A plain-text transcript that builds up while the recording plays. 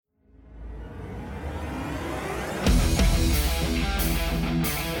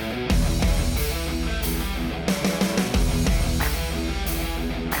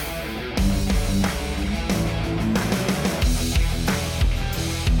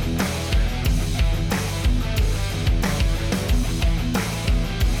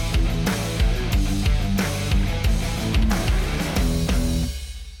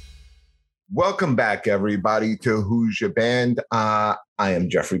Welcome back, everybody, to Who's Your Band. I am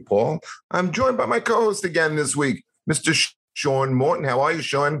Jeffrey Paul. I'm joined by my co-host again this week, Mr. Sean Morton. How are you,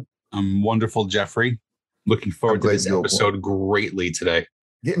 Sean? I'm wonderful, Jeffrey. Looking forward to this episode greatly today.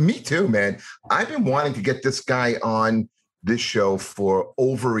 Yeah, me too, man. I've been wanting to get this guy on this show for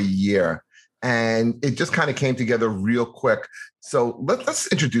over a year, and it just kind of came together real quick. So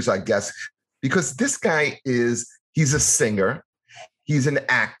let's introduce our guest, because this guy he's a singer, he's an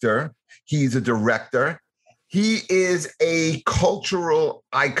actor, he's a director, he is a cultural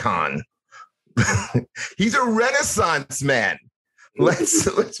icon. He's a Renaissance man.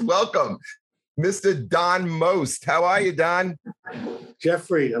 Let's welcome Mr. Don Most. How are you, Don?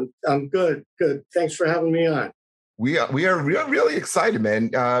 Jeffrey, I'm good. Good. Thanks for having me on. We are really excited,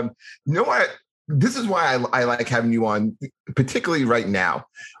 man. You know what? This is why I like having you on, particularly right now,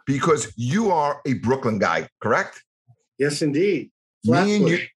 because you are a Brooklyn guy, correct? Yes, indeed.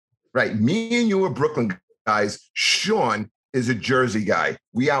 Me and you are Brooklyn guys. Sean is a Jersey guy.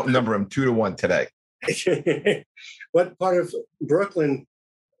 We outnumber him 2-1 today. What part of Brooklyn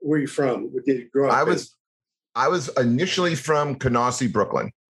were you from? Did you grow up? I was initially from Canarsie,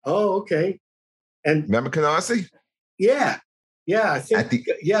 Brooklyn. Oh, okay. And remember Canarsie? Yeah. I think.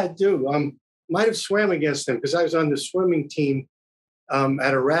 I do. Might have swam against them because I was on the swimming team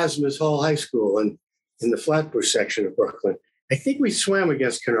at Erasmus Hall High School and in the Flatbush section of Brooklyn. I think we swam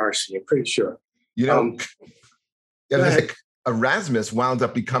against Canarsie. I'm pretty sure. You know, Erasmus wound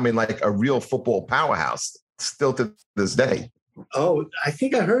up becoming like a real football powerhouse still to this day. Oh, I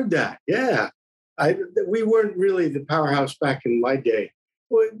think I heard that. Yeah. We weren't really the powerhouse back in my day.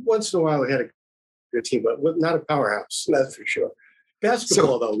 Once in a while we had a good team, but not a powerhouse, that's for sure.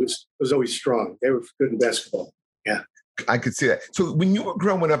 Basketball, though, was always strong. They were good in basketball. Yeah. I could see that. So when you were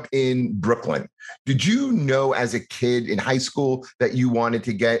growing up in Brooklyn, did you know as a kid in high school that you wanted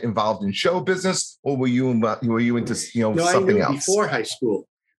to get involved in show business, or were you into something else? Before high school,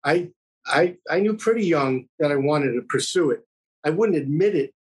 I knew pretty young that I wanted to pursue it. I wouldn't admit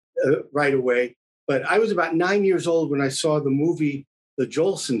it right away, but I was about 9 years old when I saw the movie The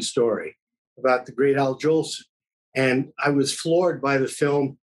Jolson Story about the great Al Jolson, and I was floored by the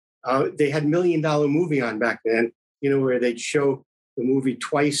film. They had $1 Million Movie on back then. You know, where they'd show the movie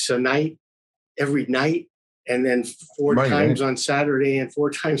twice a night, every night, and then four times on Saturday and 4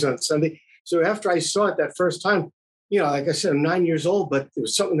 times on Sunday. So after I saw it that first time, like I said, I'm 9 years old, but there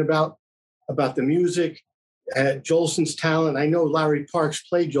was something about the music, Jolson's talent. I know Larry Parks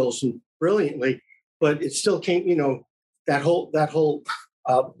played Jolson brilliantly, but it still came, that whole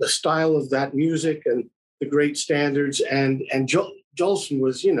the style of that music and the great standards. And Jolson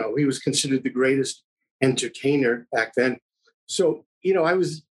was, he was considered the greatest entertainer back then. So, I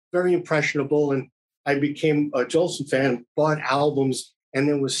was very impressionable, and I became a Jolson fan, bought albums, and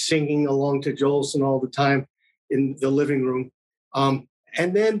then was singing along to Jolson all the time in the living room.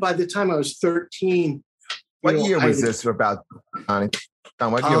 And then by the time I was 13... What year was this about, Don?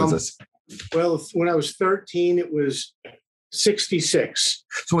 What year was this? Well, when I was 13, it was 66.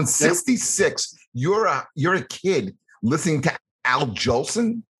 So in 66, you're a kid listening to Al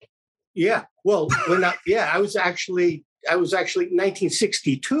Jolson? Yeah. Well, I was actually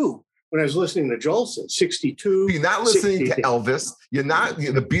 1962 when I was listening to Jolson. 62. You're not listening to Elvis. You're not.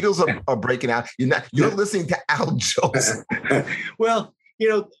 The Beatles are breaking out. You're listening to Al Jolson. Well,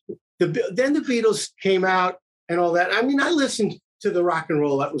 then the Beatles came out and all that. I mean, I listened to the rock and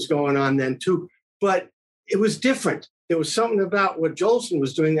roll that was going on then too, but it was different. There was something about what Jolson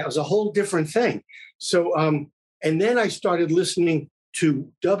was doing that was a whole different thing. So, and then I started listening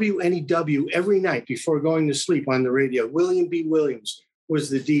to WNEW every night before going to sleep on the radio. William B. Williams was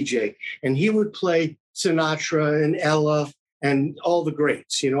the DJ, and he would play Sinatra and Ella and all the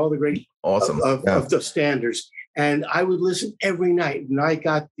greats, all the great awesome of the standards. And I would listen every night. And I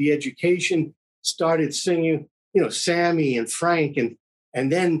got the education, started singing, Sammy and Frank,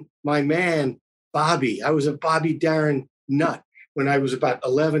 and then my man, Bobby. I was a Bobby Darin nut. When I was about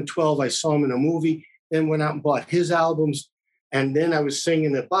 11, 12, I saw him in a movie, then went out and bought his albums. And then I was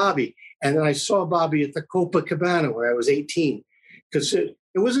singing at Bobby. And then I saw Bobby at the Copacabana when I was 18. Because it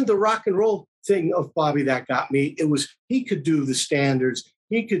wasn't the rock and roll thing of Bobby that got me. It was he could do the standards.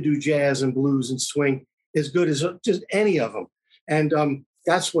 He could do jazz and blues and swing as good as just any of them. And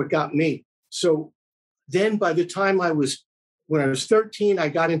that's what got me. So then by the time when I was 13, I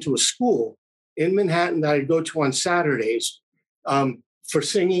got into a school in Manhattan that I'd go to on Saturdays for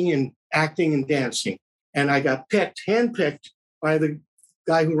singing and acting and dancing. And I got handpicked by the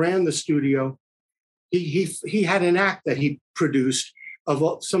guy who ran the studio. He had an act that he produced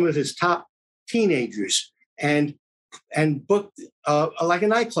of some of his top teenagers. And and booked like a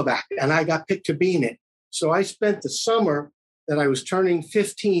nightclub act, and I got picked to be in it. So I spent the summer that I was turning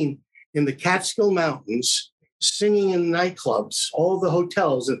 15 in the Catskill Mountains, singing in nightclubs, all the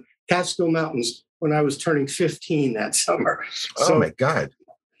hotels in Catskill Mountains when I was turning 15 that summer. Oh my God.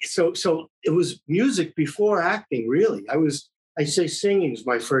 So it was music before acting, really. I say singing is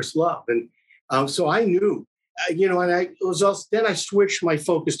my first love. And so I knew, and I was also, then I switched my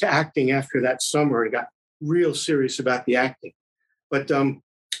focus to acting after that summer and got real serious about the acting.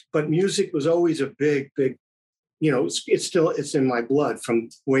 But music was always a big, it's in my blood from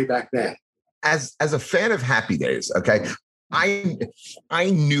way back then. As a fan of Happy Days, okay, I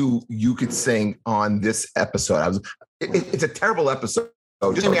knew you could sing on this episode. It's a terrible episode.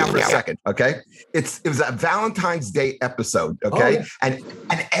 Oh, just hear me out for a second, okay? It was a Valentine's Day episode, okay? Oh, yeah.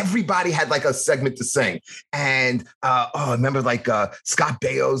 And everybody had like a segment to sing. And I remember like Scott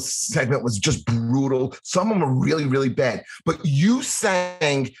Baio's segment was just brutal. Some of them were really, really bad. But you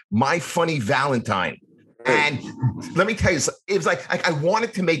sang My Funny Valentine. And let me tell you, it was like I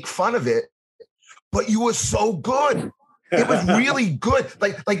wanted to make fun of it, but you were so good. It was really good.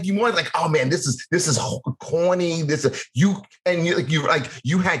 Like you wanted, like, oh man, this is corny. You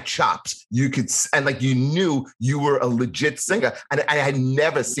had chops. You could, and like you knew you were a legit singer. And I had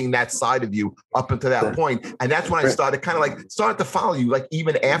never seen that side of you up until that point. And that's when I started to follow you, like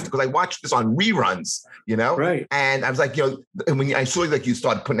even after, because I watched this on reruns, Right. And I was like, and when I saw like you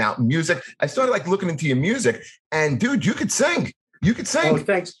started putting out music, I started like looking into your music, and dude, you could sing. You could sing. Oh,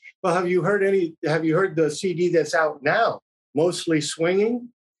 thanks. Well, have you heard the CD that's out now? Mostly Swinging?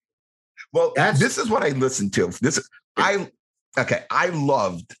 Well, this is what I listened to. I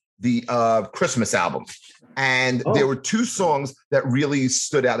loved the Christmas album. And there were two songs that really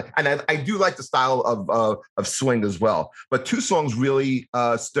stood out. And I do like the style of swing as well. But two songs really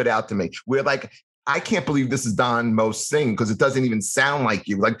stood out to me. Where like, I can't believe this is Don Most singing because it doesn't even sound like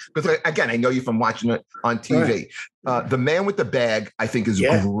you. Like, because again, I know you from watching it on TV. Right. The Man with the Bag, I think, is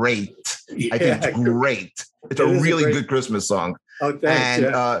great. I think it's great. It's a really good Christmas song. Oh, thanks.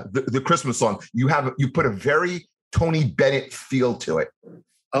 And the Christmas song, you put a very Tony Bennett feel to it.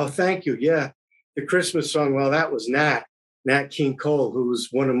 Oh, thank you. Yeah, the Christmas song. Well, that was Nat King Cole, who was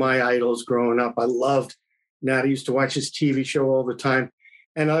one of my idols growing up. I loved Nat. I used to watch his TV show all the time.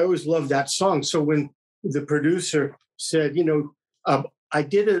 And I always loved that song. So when the producer said, I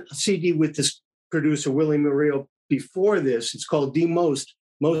did a CD with this producer, Willie Murillo, before this. It's called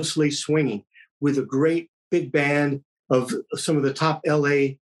Mostly Swinging, with a great big band of some of the top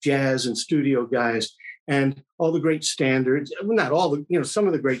LA jazz and studio guys and all the great standards, not all the, some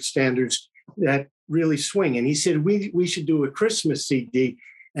of the great standards that really swing. And he said, we should do a Christmas CD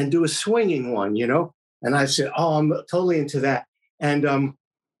and do a swinging one, And I said, oh, I'm totally into that. And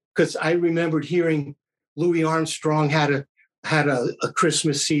because I remembered hearing Louis Armstrong had a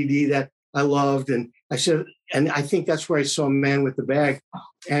Christmas CD that I loved, and I said, and I think that's where I saw Man with the Bag,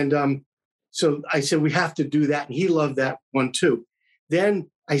 and so I said we have to do that, and he loved that one too. Then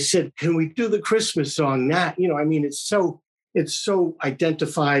I said, can we do the Christmas song, Nat? It's so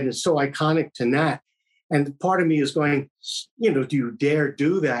identified and so iconic to Nat, and part of me is going, do you dare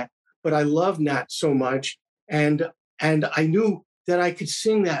do that? But I love Nat so much, and I knew that I could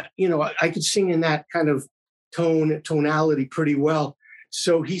sing that, I could sing in that kind of tonality pretty well.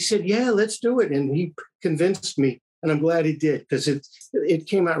 So he said, yeah, let's do it. And he convinced me, and I'm glad he did, because it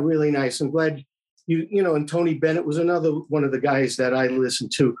came out really nice. I'm glad and Tony Bennett was another one of the guys that I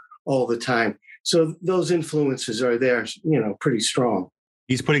listened to all the time. So those influences are there, pretty strong.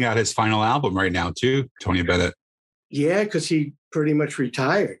 He's putting out his final album right now too, Tony Bennett. Yeah, because he pretty much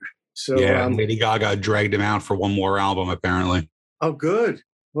retired. So yeah, Lady Gaga dragged him out for one more album, apparently. Oh, good.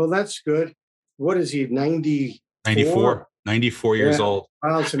 Well, that's good. What is he, 94 years old.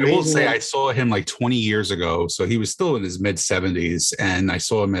 Wow, it's amazing. I will say I saw him like 20 years ago. So he was still in his mid 70s. And I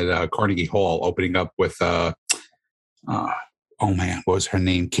saw him at Carnegie Hall opening up with, what was her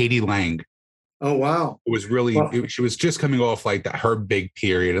name? Katie Lang. Oh, wow. It was really, she was just coming off like her big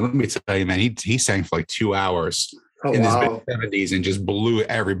period. And let me tell you, man, he sang for like 2 hours in his mid 70s and just blew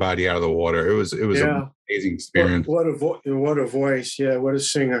everybody out of the water. It was an amazing experience. What a voice. Yeah. What a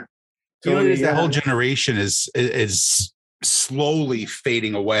singer. Tony, that whole generation is slowly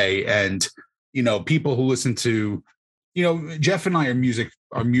fading away. And, people who listen to, Jeff and I are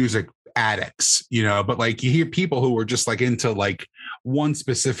music addicts, but like you hear people who are just like into like one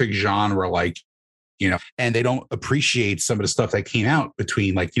specific genre, like, and they don't appreciate some of the stuff that came out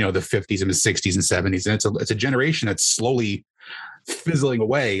between like, the 50s and the 60s and 70s. And it's a generation that's slowly fizzling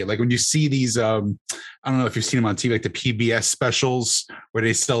away. Like when you see these, I don't know if you've seen them on TV, like the PBS specials where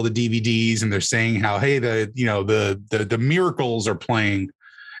they sell the DVDs and they're saying how, hey, the Miracles are playing,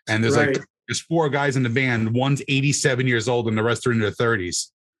 and there's Right. like there's 4 guys in the band. One's 87 years old and the rest are in their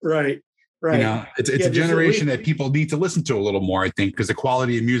 30s. Right. Right. You know, it's a generation that people need to listen to a little more, I think, because the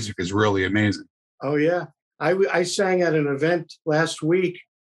quality of music is really amazing. Oh yeah, I sang at an event last week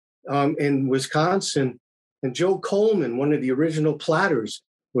in Wisconsin, and Joe Coleman, one of the original Platters,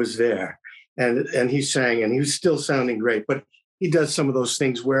 was there, and he sang, and he was still sounding great. But he does some of those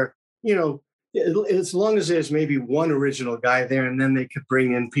things where, you know, as long as there's maybe one original guy there, and then they could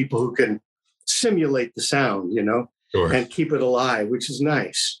bring in people who can simulate the sound, you know, Sure. and keep it alive, which is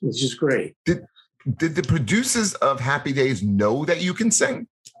nice, which is great. Did the producers of Happy Days know that you can sing?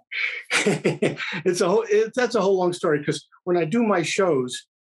 That's a whole long story, because when I do my shows,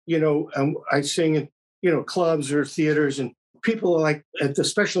 you know, I sing in, you know, clubs or theaters, and people are like,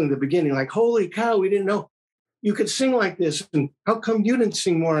 especially in the beginning, like, holy cow, we didn't know you could sing like this, and how come you didn't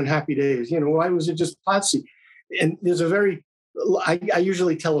sing more on Happy Days? You know, why was it just Potsy? And there's I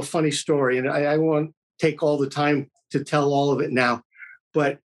usually tell a funny story, and I won't take all the time to tell all of it now,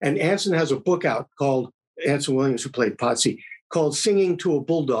 and Anson has a book out called, Anson Williams, who played Potsy, called Singing to a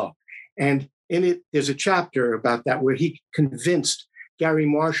Bulldog. And in it, there's a chapter about that where he convinced Gary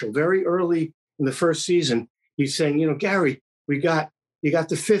Marshall very early in the first season. He's saying, you know, Gary, you got the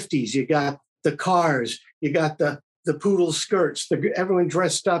 50s, you got the cars, you got the poodle skirts, everyone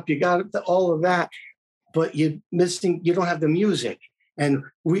dressed up, you got all of that, but you don't have the music. And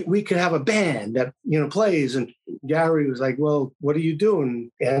we could have a band that, you know, plays. And Gary was like, well, what do you do? And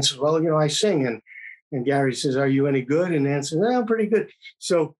Ann says, well, you know, I sing. And Gary says, are you any good? And Ann says, no, I'm pretty good.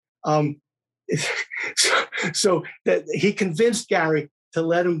 So so that he convinced Gary to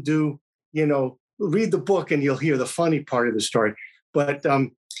let him do, you know, read the book and you'll hear the funny part of the story. But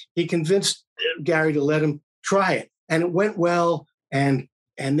he convinced Gary to let him try it. And it went well. And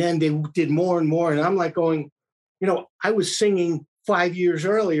then they did more and more. And I'm like going, you know, I was singing 5 years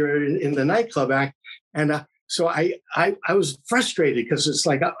earlier in the nightclub act. And so I was frustrated, because it's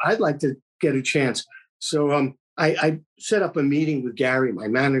like, I'd like to get a chance. So I set up a meeting with Gary, my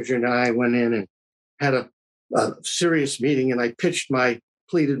manager, and I went in and had a serious meeting, and I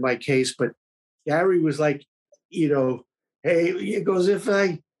pleaded my case. But Gary was like, you know, hey, he goes, if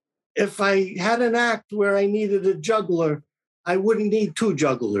I had an act where I needed a juggler, I wouldn't need 2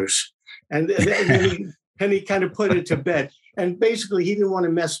 jugglers. And then he kind of put it to bed. And basically, he didn't want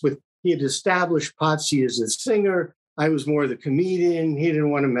to mess with, he had established Potsy as a singer. I was more the comedian. He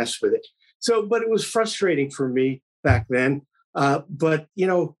didn't want to mess with it. So, but it was frustrating for me back then. But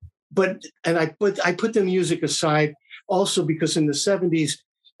I put the music aside also, because in the 70s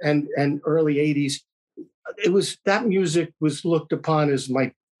and early 80s, that music was looked upon as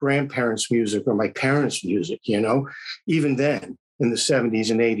my grandparents' music or my parents' music, you know, even then in the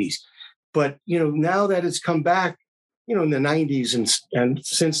 70s and 80s. But, you know, now that it's come back, you know, in the 90s and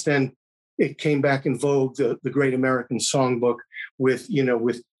since then, it came back in vogue, the Great American Songbook with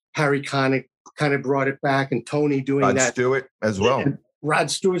Harry Connick kind of brought it back, and Tony doing Rod that. Stewart as well. And Rod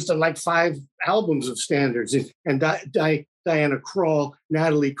Stewart's done like 5 albums of standards, and Diana Krall,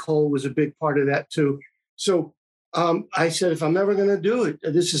 Natalie Cole was a big part of that too. So I said, if I'm ever going to do it,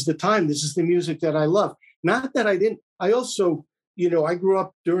 this is the time. This is the music that I love. Not that I didn't. I also, you know, I grew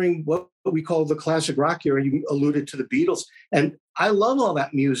up during what we call the classic rock era. You alluded to the Beatles, and I love all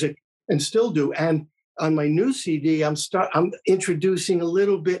that music and still do. And on my new CD, I'm introducing a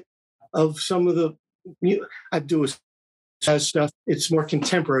little bit of some of the. I do jazz stuff. It's more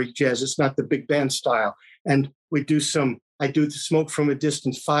contemporary jazz. It's not the big band style. And we do I do the Smoke from a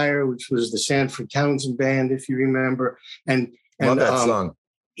Distant Fire, which was the Sanford Townsend Band, if you remember. And Love that song.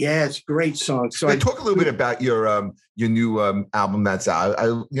 Yeah, it's a great song. So talk a little bit about your new album that's out. I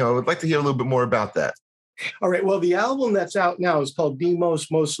would like to hear a little bit more about that. All right. Well, the album that's out now is called Be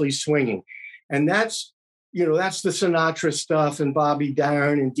Mostly Swinging. And that's the Sinatra stuff and Bobby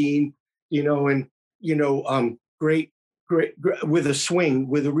Darin and Dean, great with a swing,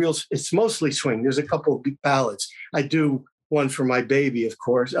 with a real, it's mostly swing. There's a couple of ballads. I do one for my baby, of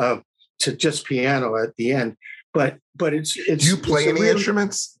course, to just piano at the end. But it's. Do you play any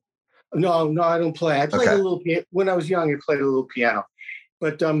instruments? No, I don't play. I played a little piano when I was young. I played a little piano,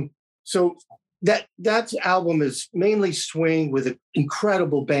 but so that album is mainly swing with an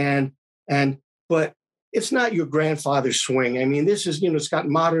incredible band, but it's not your grandfather's swing. I mean, this is it's got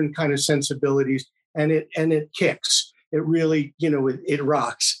modern kind of sensibilities, and it kicks. It really it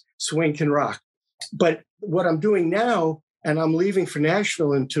rocks. Swing can rock. But what I'm doing now, and I'm leaving for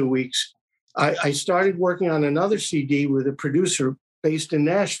Nashville in 2 weeks. I started working on another CD with a producer based in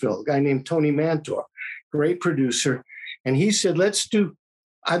Nashville, a guy named Tony Mantor, great producer. And he said,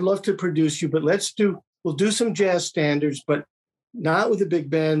 I'd love to produce you, but we'll do some jazz standards, but not with a big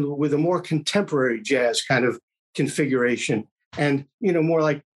band, with a more contemporary jazz kind of configuration. And, more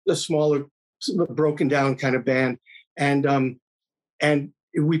like a smaller, broken down kind of band. And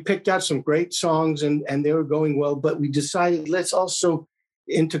we picked out some great songs and they were going well, but we decided let's also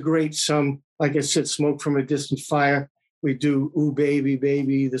integrate some, like I said, Smoke from a Distant Fire. We do Ooh Baby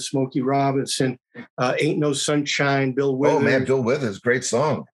Baby, the Smokey Robinson, Ain't No Sunshine, Bill Withers. Oh man, Bill Withers, great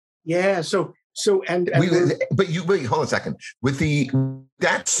song. Yeah. So but you wait, hold on a second. With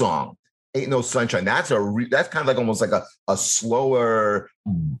that song, Ain't No Sunshine, that's kind of like almost like a slower,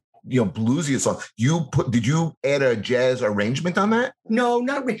 bluesier song. Did you add a jazz arrangement on that? No,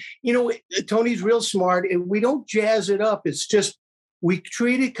 not really. Tony's real smart, and we don't jazz it up. It's just we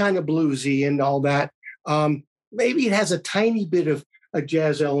treat it kind of bluesy and all that. Maybe it has a tiny bit of a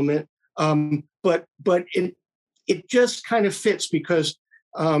jazz element, but it just kind of fits because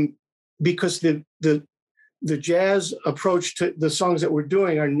the jazz approach to the songs that we're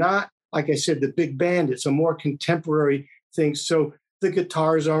doing are not, like I said, the big band. It's a more contemporary thing. So the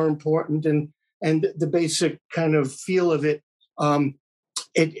guitars are important and the basic kind of feel of it.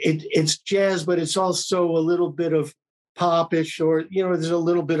 It's jazz, but it's also a little bit of popish, or there's a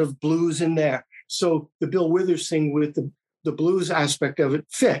little bit of blues in there. So the Bill Withers thing with the blues aspect of it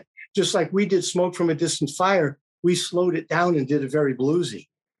fit. Just like we did Smoke from a Distant Fire, we slowed it down and did it very bluesy.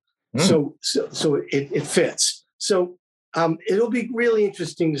 So it fits. So it'll be really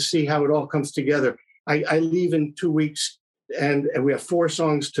interesting to see how it all comes together. I leave in 2 weeks, and we have 4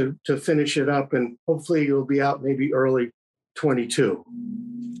 songs to finish it up, and hopefully it'll be out maybe early 22.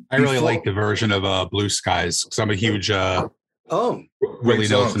 I really like the version of Blue Skies because I'm a huge Willie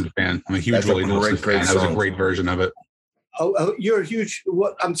Nelson fan. I'm a huge Willie Nelson fan. That was a great version of it. Oh, you're a huge.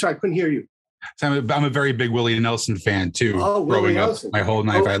 What? I'm sorry, I couldn't hear you. So I'm a very big Willie Nelson fan too. Oh, growing up Nelson. My whole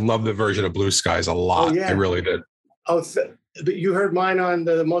life, I love the version of Blue Skies a lot. Oh, yeah. I really did. But you heard mine on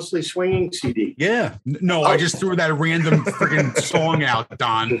the Mostly Swinging CD. Yeah. No, I just threw that random freaking song out,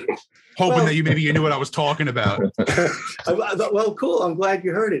 Don, hoping that maybe you knew what I was talking about. Well, cool. I'm glad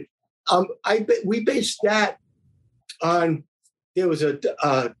you heard it. We based that on. There was a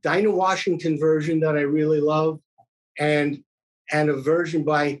Dinah Washington version that I really loved, and a version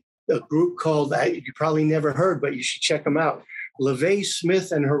by a group called, you probably never heard, but you should check them out, LeVay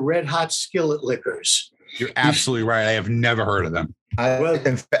Smith and her Red Hot Skillet Lickers. You're absolutely right. I have never heard of them.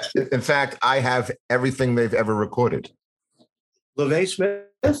 In fact, I have everything they've ever recorded. LeVay Smith?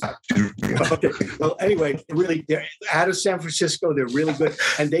 Okay. Well, anyway, they're out of San Francisco. They're really good.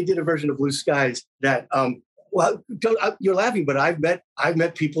 And they did a version of Blue Skies that, you're laughing, but I've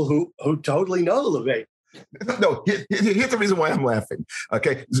met people who totally know LeVay. No, here's the reason why I'm laughing.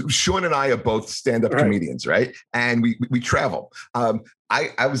 Okay, Sean and I are both stand-up comedians, right? And we travel.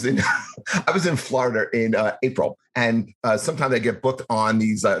 I was in Florida in April, and sometimes I get booked on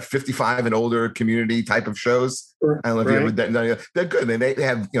these 55 and older community type of shows. I don't know if you ever, they're good. They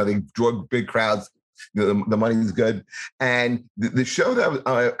have they draw big crowds. The money is good, and the show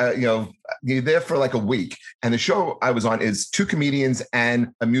that you're there for like a week, and the show I was on is 2 comedians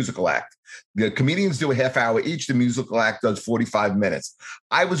and a musical act. The comedians do a half hour each. The musical act does 45 minutes.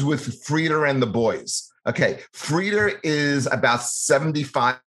 I was with Frieder and the boys. Okay, Frieder is about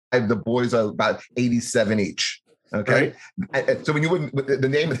 75. The boys are about 87 each. Okay, right. So when you wouldn't the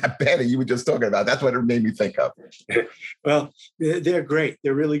name of that band that you were just talking about, that's what it made me think of. Well, they're great.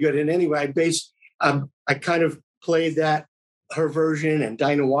 They're really good. And anyway, I kind of played her version and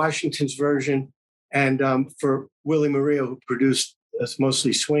Dinah Washington's version, and for Willie Maria, who produced us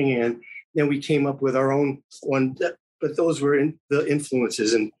Mostly Swinging, and then we came up with our own one. But those were the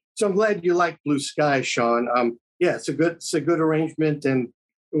influences, and so I'm glad you like Blue Sky, Sean. Yeah, it's a good arrangement, and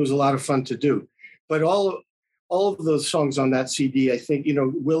it was a lot of fun to do. But all of those songs on that CD, I think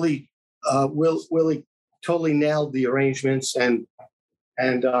Willie totally nailed the arrangements, and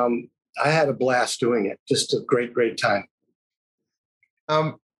I had a blast doing it. Just a great time.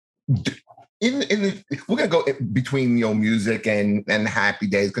 We're gonna go between music and Happy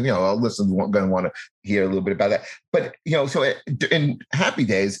Days, because our listeners are gonna want to hear a little bit about that. But so in Happy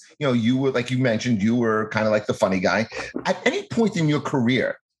Days, you were, like you mentioned, you were kind of like the funny guy. At any point in your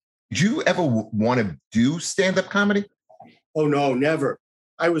career, did you ever want to do stand-up comedy? Oh no, never.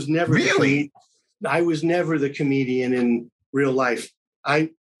 I was never really. I was never the comedian in real life. I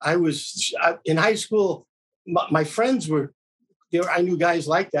was in high school. My friends were there. I knew guys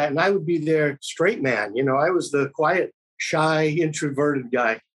like that, and I would be their straight man. I was the quiet, shy, introverted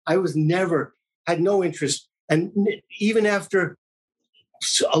guy. I was never, had no interest. And even after,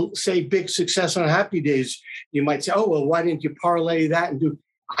 say, big success on Happy Days, you might say, oh, well, why didn't you parlay that and do?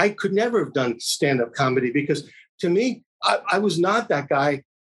 I could never have done stand-up comedy because to me, I was not that guy.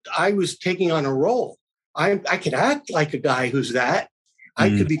 I was taking on a role. I could act like a guy who's that. I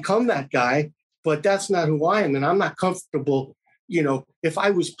could become that guy, but that's not who I am. And I'm not comfortable. You know, if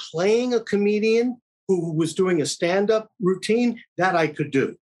I was playing a comedian who was doing a stand-up routine, that I could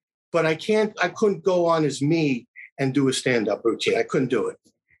do. But I couldn't go on as me and do a stand-up routine. I couldn't do it.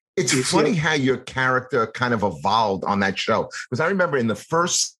 It's funny how your character kind of evolved on that show. Because I remember in the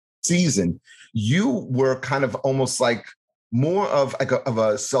first season, you were kind of almost like more of like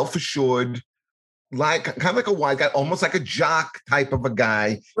a self-assured, like kind of like a wise guy, almost like a jock type of a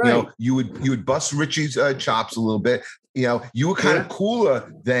guy. Right. You know, you would bust Richie's chops a little bit. You know, you were kind of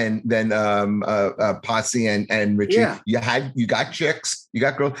cooler than Posse and Richie. Yeah. You got chicks, you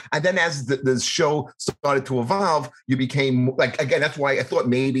got girls, and then as the show started to evolve, you became like, again. That's why I thought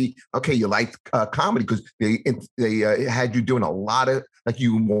maybe you liked comedy because they had you doing a lot of, like,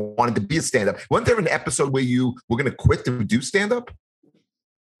 you wanted to be a stand-up. Wasn't there an episode where you were going to quit to do stand-up?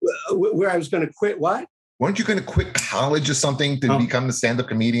 Where I was going to quit what? Weren't you going to quit college or something to become a stand-up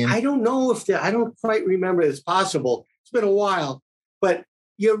comedian? I don't know if I don't quite remember. It's possible. It's been a while, but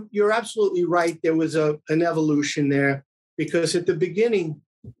you're absolutely right. There was an evolution there because at the beginning,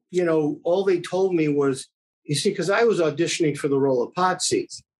 you know, all they told me was, you see, because I was auditioning for the role of Potsy,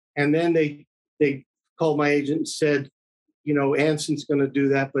 and then they called my agent and said, you know, Anson's going to do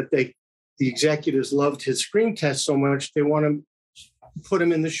that, but the executives loved his screen test so much they want to put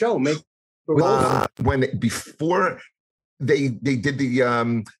him in the show, make the role. Before they did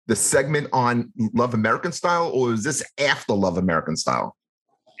the segment on Love American Style, or is this after Love American Style?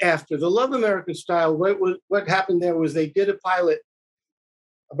 After the Love American Style, what happened there was they did a pilot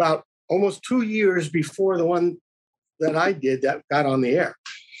about almost 2 years before the one that I did that got on the air.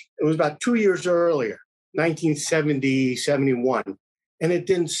 It was about 2 years earlier, 1970, 71, and it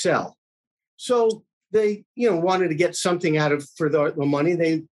didn't sell. So they, you know, wanted to get something out of for the money.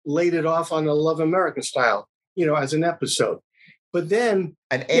 They laid it off on the Love American Style, you know, as an episode. But then,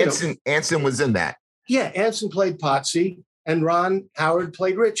 and Anson was in that. Yeah, Anson played Potsy, and Ron Howard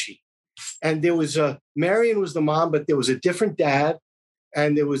played Richie. And there was Marion was the mom, but there was a different dad,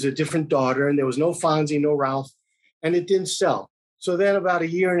 and there was a different daughter, and there was no Fonzie, no Ralph, and it didn't sell. So then, about a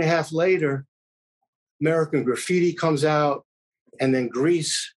year and a half later, American Graffiti comes out, and then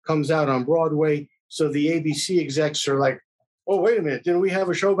Grease comes out on Broadway. So the ABC execs are like, oh, wait a minute, didn't we have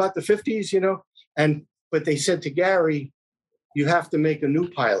a show about the 50s, you know? But they said to Gary, you have to make a new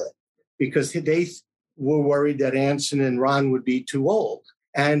pilot because they were worried that Anson and Ron would be too old.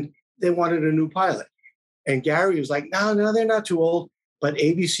 And they wanted a new pilot. And Gary was like, no, they're not too old. But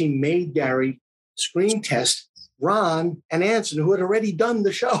ABC made Gary screen test Ron and Anson, who had already done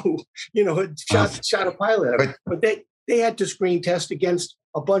the show, you know, had shot a pilot. But they had to screen test against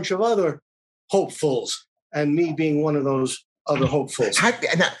a bunch of other hopefuls, and me being one of those other hopefuls.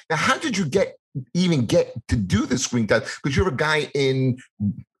 Now, how did you even get to do the screen test? Because you're a guy in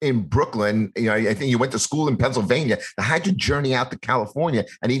Brooklyn. You know, I think you went to school in Pennsylvania. Now, how'd you journey out to California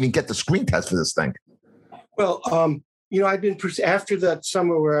and even get the screen test for this thing? Well, you know, I'd been after that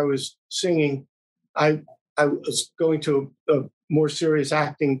summer where I was singing. I was going to a more serious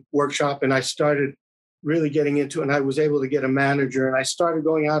acting workshop, and I started really getting into it, and I was able to get a manager, and I started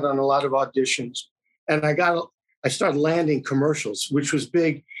going out on a lot of auditions, and I started landing commercials, which was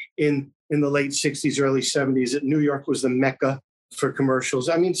big in the late 60s, early 70s. New York was the mecca for commercials.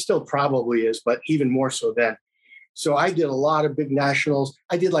 I mean, still probably is, but even more so then. So I did a lot of big nationals.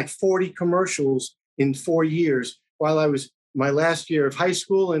 I did like 40 commercials in 4 years while I was my last year of high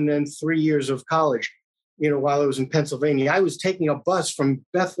school and then 3 years of college, you know, while I was in Pennsylvania. I was taking a bus from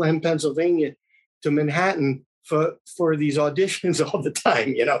Bethlehem, Pennsylvania to Manhattan for these auditions all the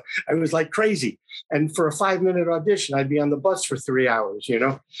time, you know. I was like crazy. And for a 5-minute audition, I'd be on the bus for 3 hours, you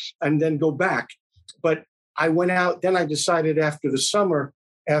know, and then go back. But I went out, then I decided after the summer,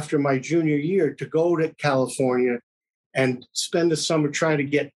 after my junior year, to go to California and spend the summer trying to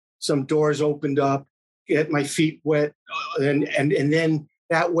get some doors opened up, get my feet wet. And then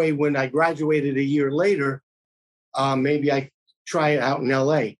that way, when I graduated a year later, maybe I try it out in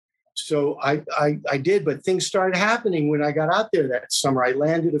LA. So I did, but things started happening when I got out there that summer. I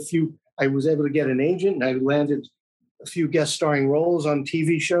was able to get an agent, and I landed a few guest starring roles on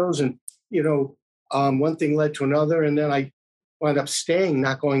TV shows. And, you know, one thing led to another. And then I wound up staying,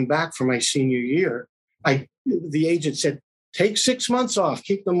 not going back for my senior year. The agent said, take 6 months off,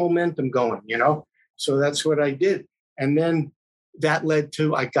 keep the momentum going, you know? So that's what I did. And then that led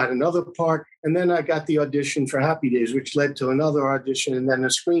to, I got another part, and then I got the audition for Happy Days, which led to another audition and then a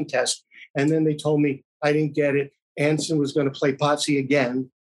screen test. And then they told me I didn't get it. Anson was going to play Potsy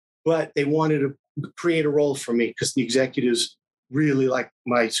again, but they wanted to create a role for me because the executives really liked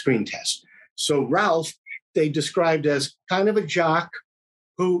my screen test. So Ralph, they described as kind of a jock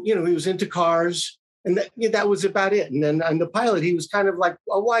who, he was into cars, and that was about it. And then on the pilot, he was kind of like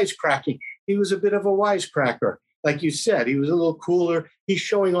a wisecracking. He was a bit of a wisecracker. Like you said, he was a little cooler. He's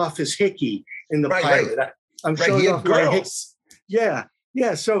showing off his hickey in the pilot. Right. I'm showing off my hickey. Yeah.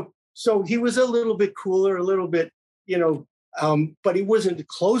 So he was a little bit cooler, a little bit, but he wasn't a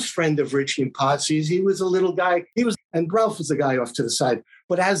close friend of Richie and Potsy's. He was a little guy. And Ralph was the guy off to the side.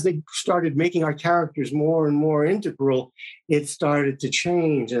 But as they started making our characters more and more integral, it started to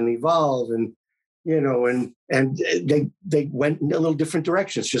change and evolve, and they went in a little different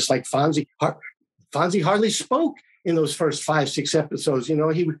directions. Just like Fonzie hardly spoke in those first 5-6 episodes.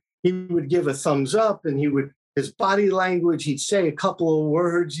 He would give a thumbs up, and his body language, he'd say a couple of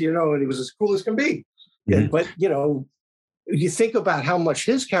words, and he was as cool as can be. Mm-hmm. But you think about how much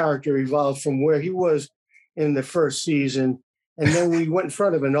his character evolved from where he was in the first season, and then we went in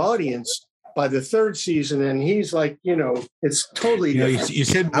front of an audience by the third season, and he's like, it's totally different. You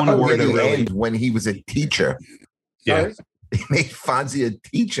said one word that really, when he was a teacher. Yeah. Sorry? He made Fonzie a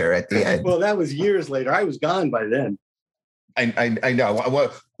teacher at the end. Well, that was years later. I was gone by then. I know.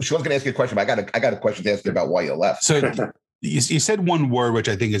 Well, she was going to ask you a question, but I got a question to ask you about why you left. So you said one word, which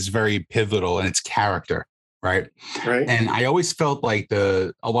I think is very pivotal, and it's character. Right. And I always felt like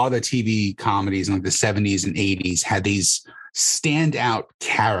a lot of the TV comedies in like the 70s and 80s had these standout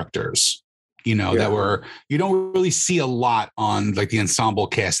characters, that were, you don't really see a lot on like the ensemble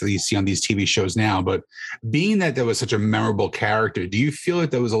cast that you see on these TV shows now. But being that there was such a memorable character, do you feel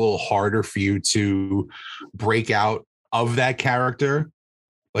like that was a little harder for you to break out of that character?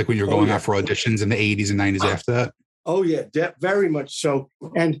 Like when you're going out for auditions in the 80s and 90s after that? Oh, yeah, very much so.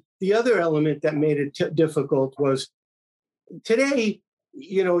 And the other element that made it difficult was today,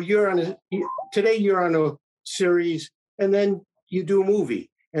 you're on a series, and then you do a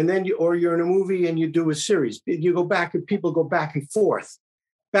movie, and then you're in a movie and you do a series. You go back, and people go back and forth.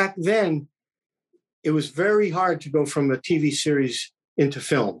 Back then, it was very hard to go from a TV series into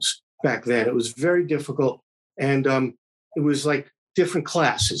films. Back then, it was very difficult, and it was like different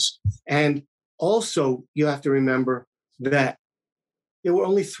classes. And also, you have to remember that there were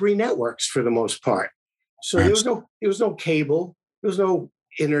only 3 networks for the most part. So there was no cable, there was no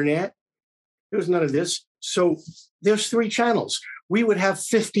internet, there was none of this. So there's 3 channels. We would have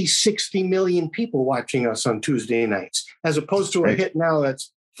 50, 60 million people watching us on Tuesday nights, as opposed to a hit now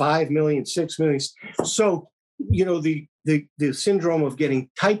that's 5 million, 6 million. So, the syndrome of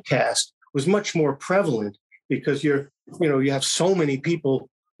getting typecast was much more prevalent because you have so many people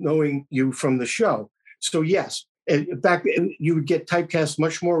knowing you from the show. So yes, back you would get typecast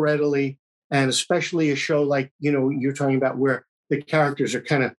much more readily, and especially a show like, you're talking about where the characters are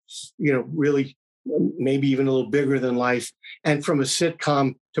kind of, really maybe even a little bigger than life. And from a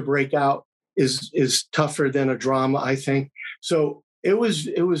sitcom to break out is tougher than a drama, I think. So it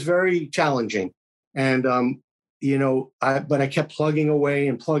was very challenging. And, but I kept plugging away.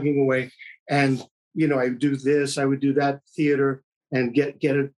 And, I would do this, I would do that theater, and get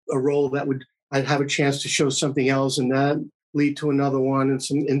a role that I'd have a chance to show something else, and that lead to another one, and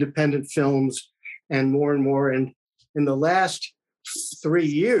some independent films, and more. And in the last 3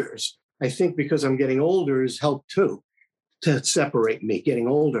 years, I think because I'm getting older has helped too, to separate me getting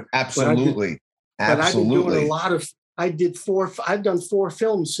older. Absolutely. But I've been doing I've done 4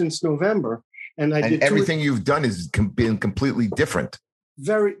 films since November, and everything you've done has been completely different.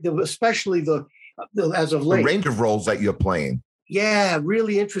 Especially as of late, the range of roles that you're playing. Yeah,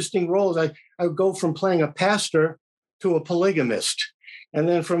 really interesting roles. I would go from playing a pastor to a polygamist, and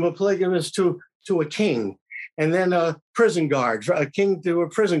then from a polygamist to a king, and then a prison guard, a king to a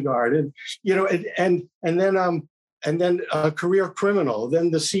prison guard, and and then a career criminal,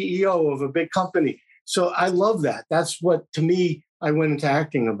 then the CEO of a big company. So I love that. That's what, to me, I went into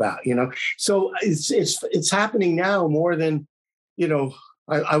acting about. So it's happening now more than,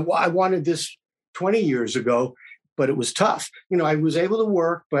 I wanted this 20 years ago. But it was tough. I was able to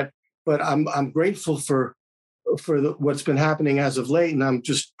work, but I'm grateful for what's been happening as of late, and I'm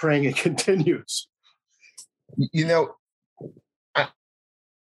just praying it continues.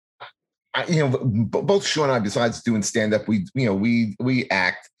 Both Sean and I, besides doing stand up, we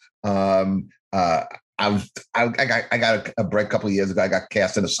act. I got a break a couple of years ago. I got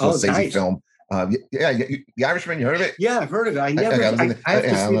cast in a Scorsese film Yeah, The Irishman. You heard of it? Yeah, I've heard of it. I never. I have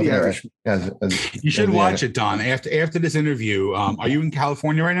to see The Irishman. You should watch it, Don. After this interview, are you in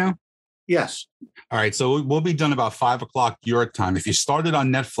California right now? Yes. All right, so we'll be done about 5:00 your time. If you started on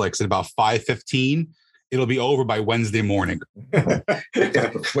Netflix at about 5:15, it'll be over by Wednesday morning.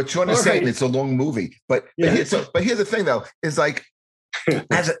 What Sean is saying, it's a long movie, but here's the thing, though, is like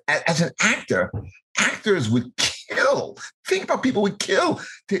as an actor, actors would kill. Think about people would kill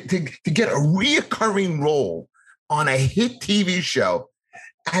to get a reoccurring role on a hit TV show.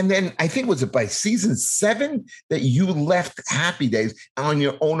 And then I think, was it by season 7 that you left Happy Days on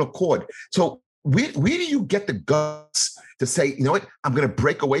your own accord? So where do you get the guts to say, you know what, I'm going to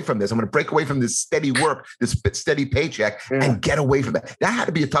break away from this. I'm going to break away from this steady work, this steady paycheck, and get away from that? That had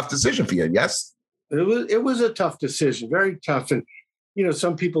to be a tough decision for you, yes? It was a tough decision, very tough. And, you know,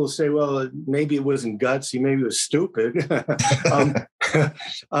 some people say, well, maybe it wasn't gutsy, maybe it was stupid.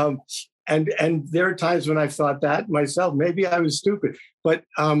 And there are times when I've thought that myself, maybe I was stupid, but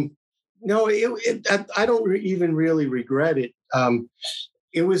no, I don't even really regret it.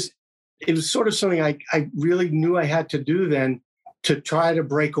 It was sort of something I really knew I had to do then to try to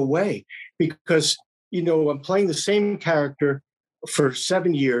break away, because, you know, I'm playing the same character for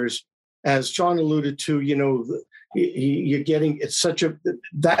 7 years, as Sean alluded to. You know, you're getting, it's such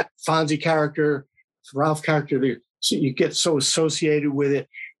that Fonzie character, Ralph character, so you get so associated with it.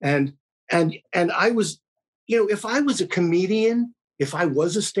 And I was, you know, if I was a comedian, if I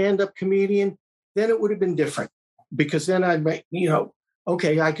was a stand-up comedian, then it would have been different, because then I'd make, you know,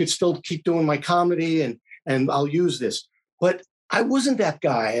 okay, I could still keep doing my comedy and I'll use this. But I wasn't that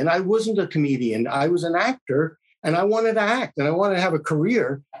guy, and I wasn't a comedian. I was an actor, and I wanted to act, and I wanted to have a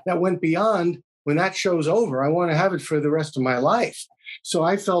career that went beyond when that show's over. I want to have it for the rest of my life. So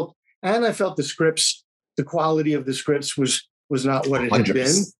I felt the scripts, the quality of the scripts was not what it had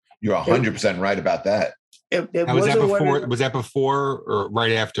been. You're 100% right about that. Was that before or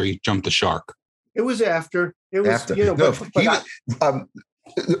right after he jumped the shark? It was after. It was after. You know,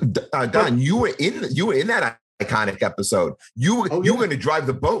 Don, you were in that iconic episode. You were going to drive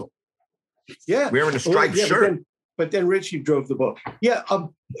the boat. Yeah, wearing a striped shirt. But then Richie drove the boat. Yeah,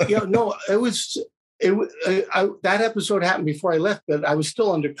 no, it was that episode happened before I left, but I was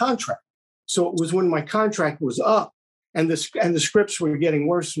still under contract. So it was when my contract was up. And the scripts were getting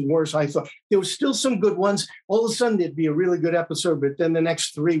worse and worse. I thought there was still some good ones. All of a sudden, there'd be a really good episode, but then the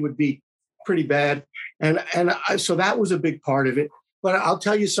next 3 would be pretty bad. So that was a big part of it. But I'll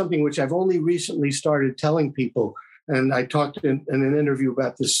tell you something which I've only recently started telling people, and I talked in an interview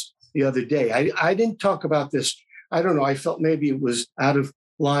about this the other day. I didn't talk about this. I don't know. I felt maybe it was out of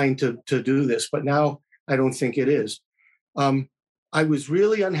line to do this, but now I don't think it is. I was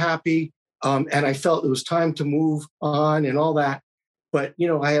really unhappy. And I felt it was time to move on and all that. But, you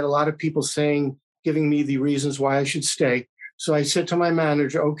know, I had a lot of people giving me the reasons why I should stay. So I said to my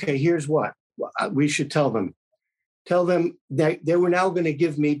manager, okay, here's what we should tell them. Tell them that they were now going to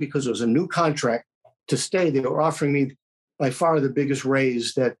give me, because it was a new contract to stay, they were offering me by far the biggest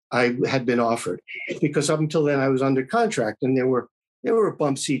raise that I had been offered. Because up until then I was under contract, and there were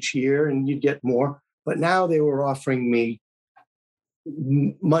bumps each year and you'd get more. But now they were offering me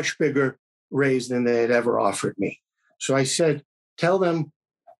much bigger raise than they had ever offered me. So I said, tell them,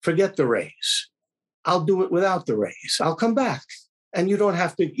 forget the raise. I'll do it without the raise. I'll come back. And you don't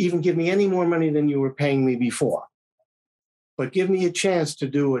have to even give me any more money than you were paying me before. But give me a chance to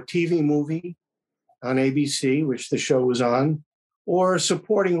do a TV movie on ABC, which the show was on, or a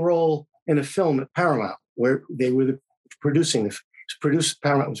supporting role in a film at Paramount, where they were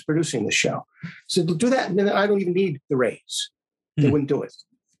Paramount was producing the show. So to do that, and then I don't even need the raise. They wouldn't do it.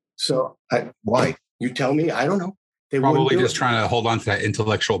 So why? You tell me. I don't know. They probably just trying to hold on to that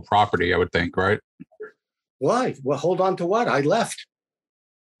intellectual property, I would think, right? Why? Well, hold on to what? I left.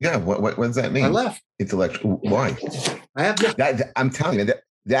 Yeah. What does that mean? I left. Intellectual. Why? I have. I'm telling you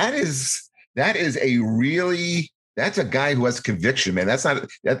that is a really. That's a guy who has conviction, man. That's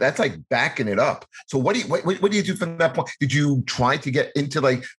like backing it up. So what do you do from that point? Did you try to get into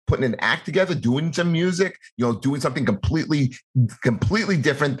like putting an act together, doing some music, you know, doing something completely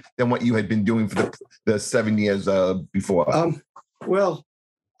different than what you had been doing for the 7 years before? Well,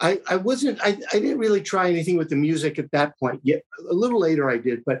 I didn't really try anything with the music at that point yet. A little later I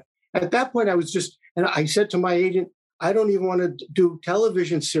did, but at that point I was just, and I said to my agent, I don't even want to do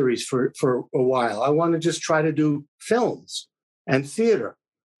television series for a while. I want to just try to do films and theater.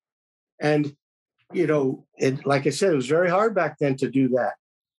 And, you know, like I said, it was very hard back then to do that.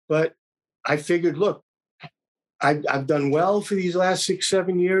 But I figured, look, I've done well for these last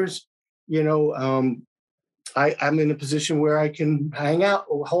 6-7 years. You know, I'm in a position where I can hang out,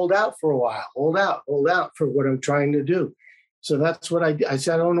 or hold out for a while, hold out for what I'm trying to do. So that's what I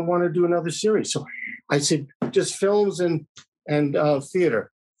said. I don't want to do another series. So I said, just films and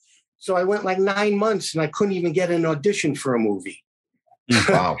theater. So I went like 9 months and I couldn't even get an audition for a movie.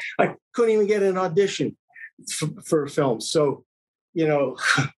 Wow. I couldn't even get an audition for a film. So, you know,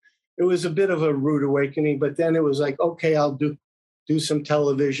 it was a bit of a rude awakening, but then it was like, okay, I'll do some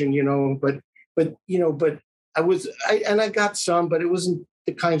television, you know, but I got some, but it wasn't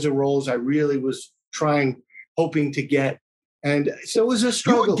the kinds of roles I really was hoping to get. And so it was a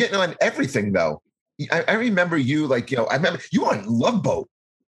struggle. You were getting on everything though. I remember you like, I remember you were on Love Boat.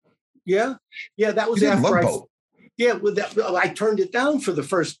 Yeah. That was after Love Boat. Yeah, I turned it down for the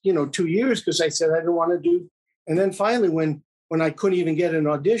first, 2 years because I said I didn't want to do. And then finally, when I couldn't even get an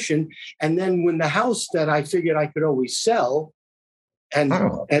audition, and then when the house that I figured I could always sell, and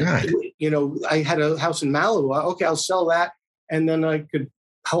I had a house in Malibu. Okay, I'll sell that, and then I could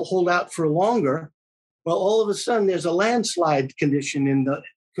hold out for longer. Well, all of a sudden, there's a landslide condition in the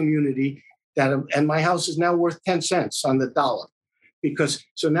community and my house is now worth 10 cents on the dollar,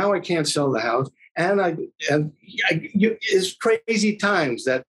 so now I can't sell the house. It's crazy times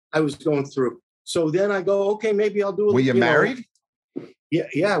that I was going through. So then I go, okay, maybe I'll do it. Were you married?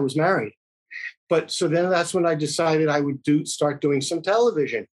 Yeah, I was married. But so then that's when I decided I would start doing some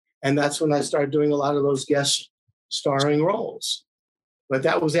television. And that's when I started doing a lot of those guest starring roles. But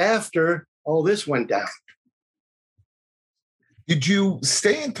that was after all this went down. Did you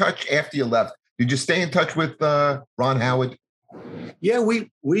stay in touch after you left? Did you stay in touch with Ron Howard? Yeah,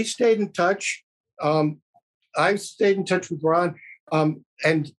 we stayed in touch. I stayed in touch with Ron,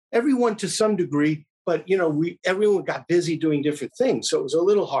 and everyone to some degree. But everyone got busy doing different things, so it was a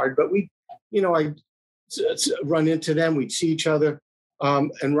little hard. But I run into them. We'd see each other,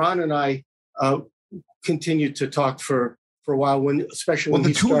 and Ron and I continued to talk for a while. Especially when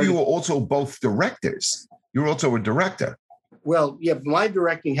the two of you were also both directors. You were also a director. Well, yeah, my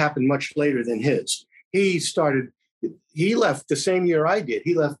directing happened much later than his. He left the same year I did.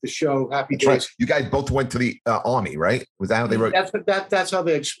 He left the show Happy Days. Right. You guys both went to the Army, right? Was that how they wrote? That's how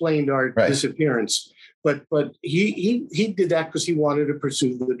they explained our disappearance. But he did that because he wanted to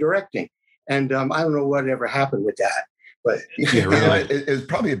pursue the directing. And I don't know what ever happened with that. But it was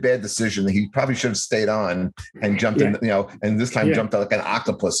probably a bad decision. He probably should have stayed on and jumped in, and this time jumped like an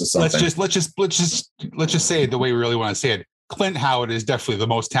octopus or something. Let's just say it the way we really want to say it. Clint Howard is definitely the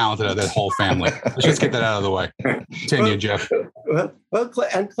most talented of that whole family. Let's just get that out of the way. Continue, Jeff. Well,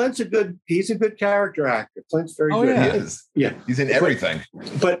 and Clint's he's a good character actor. Clint's very good. Yeah. He is. Yeah. He's in everything.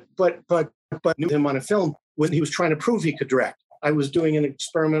 But knew him on a film when he was trying to prove he could direct. I was doing an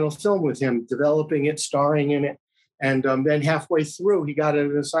experimental film with him, developing it, starring in it. And then halfway through, he got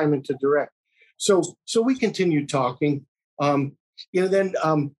an assignment to direct. So we continued talking. Then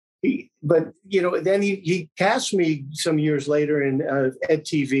he cast me some years later in Ed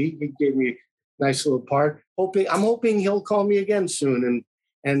TV. He gave me a nice little part. I'm hoping he'll call me again soon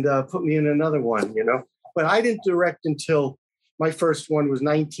and put me in another one. But I didn't direct until my first one was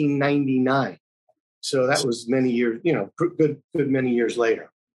 1999. So that was many years. Good many years later.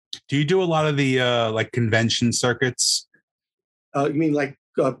 Do you do a lot of the like convention circuits? You mean like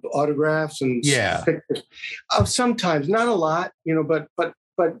autographs and pictures? Sometimes, not a lot. But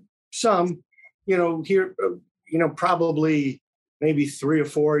some, here, probably maybe 3 or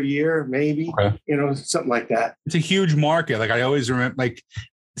 4 a year, maybe, something like that. It's a huge market. Like I always remember,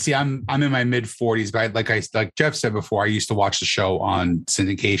 see, I'm in my mid 40s, but like Jeff said before, I used to watch the show on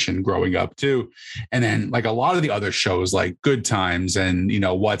syndication growing up too. And then like a lot of the other shows like Good Times and,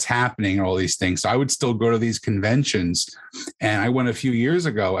 What's Happening and all these things. So I would still go to these conventions, and I went a few years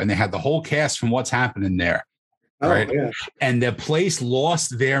ago and they had the whole cast from What's Happening there. Right. Oh, yeah. And the place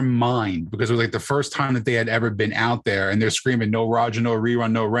lost their mind because it was like the first time that they had ever been out there, and they're screaming, "No Roger, no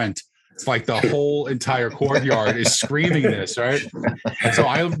rerun, no rent." It's like the whole entire courtyard is screaming this, right? And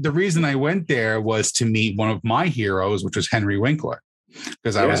so the reason I went there was to meet one of my heroes, which was Henry Winkler,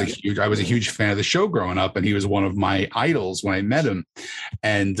 because I was a huge fan of the show growing up, and he was one of my idols when I met him.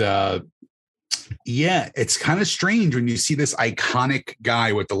 And it's kind of strange when you see this iconic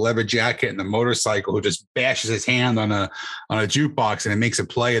guy with the leather jacket and the motorcycle who just bashes his hand on a jukebox and it makes a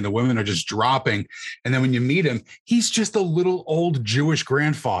play and the women are just dropping. And then when you meet him, he's just a little old Jewish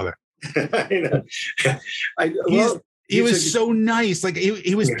grandfather. I know. He was so nice. Like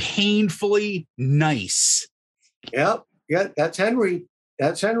he was painfully nice. Yeah. That's Henry.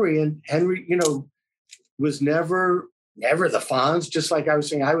 And Henry, was never the Fonz. Just like I was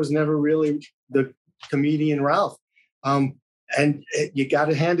saying, I was never really the comedian Ralph. And you got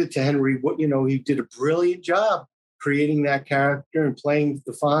to hand it to Henry. He did a brilliant job creating that character and playing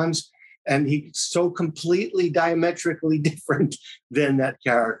the Fonz. And he's so completely diametrically different than that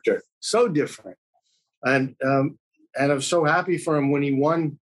character. So different. And I'm so happy for him when he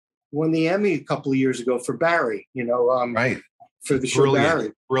won the Emmy a couple of years ago for Barry, right. For the show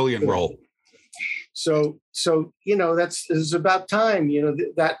Barry. Brilliant role. So it's about time,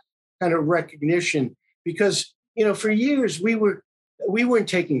 that kind of recognition, because, for years we weren't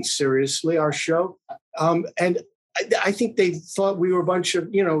taking seriously our show. And I think they thought we were a bunch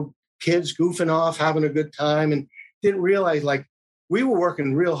of, kids goofing off, having a good time, and didn't realize like we were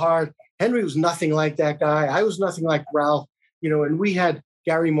working real hard. Henry was nothing like that guy. I was nothing like Ralph, and we had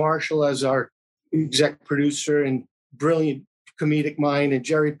Gary Marshall as our exec producer and brilliant comedic mind. And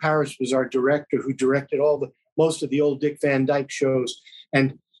Jerry Paris was our director, who directed most of the old Dick Van Dyke shows.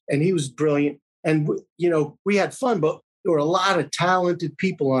 And he was brilliant. And, we had fun, but there were a lot of talented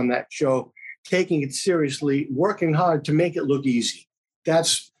people on that show taking it seriously, working hard to make it look easy.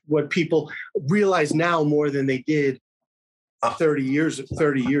 That's what people realize now more than they did 30 years ago.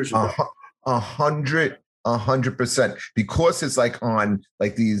 100%, because it's like on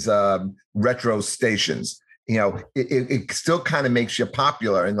like these retro stations. It still kind of makes you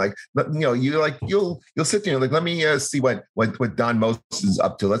popular, and like you'll sit there and like, let me see what Don Most is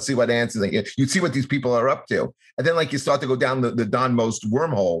up to. Let's see what Anson's like. You see what these people are up to, and then like you start to go down the Don Most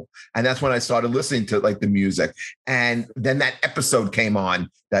wormhole, and that's when I started listening to like the music, and then that episode came on,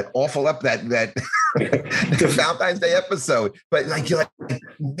 that awful that the Valentine's Day episode. But like you're like,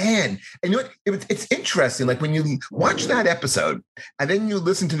 man, and it's interesting. Like when you watch that episode, and then you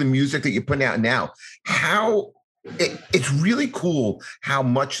listen to the music that you're putting out now, how it's really cool how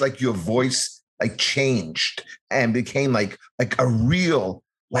much like your voice like changed and became like a real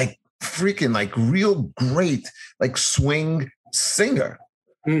like freaking like real great like swing singer.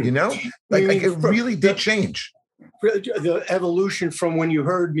 Like it really did change. The evolution from when you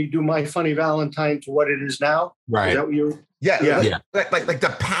heard me do My Funny Valentine to what it is now. Right. Is that what you're? Yeah. Like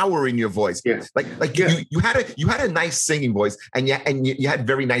the power in your voice. Yeah. Like you had a nice singing voice, and you had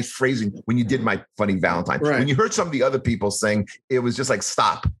very nice phrasing when you did My Funny Valentine. Right. When you heard some of the other people sing, it was just like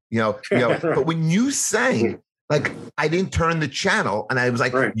stop. Right. But when you sang, like I didn't turn the channel, and I was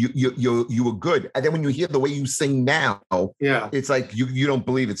like, right. you were good. And then when you hear the way you sing now, it's like you don't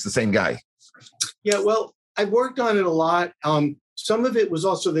believe it's the same guy. Yeah, well, I worked on it a lot. Some of it was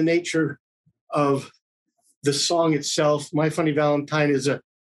also the nature of the song itself. My Funny Valentine is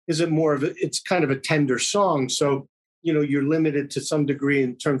it's kind of a tender song. So, you're limited to some degree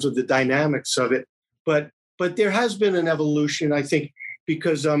in terms of the dynamics of it. But there has been an evolution, I think,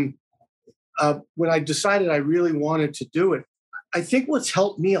 because when I decided I really wanted to do it, I think what's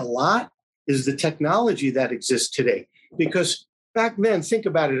helped me a lot is the technology that exists today. Because back then, think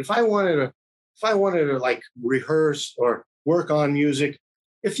about it. If I wanted to like rehearse or work on music,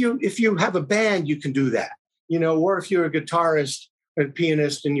 if you have a band, you can do that. Or if you're a guitarist or a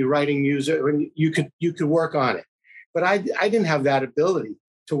pianist and you're writing music, you could work on it. But I didn't have that ability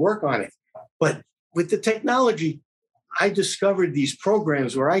to work on it. But with the technology, I discovered these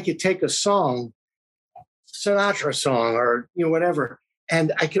programs where I could take a song, Sinatra song or whatever,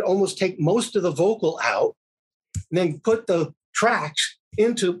 and I could almost take most of the vocal out and then put the tracks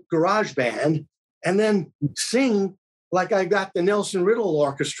into GarageBand and then sing like I got the Nelson Riddle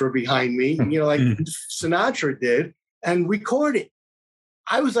Orchestra behind me, like Sinatra did, and record it.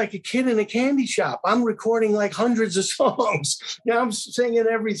 I was like a kid in a candy shop. I'm recording like hundreds of songs. I'm singing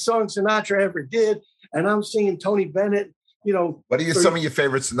every song Sinatra ever did, and I'm singing Tony Bennett. What are some of your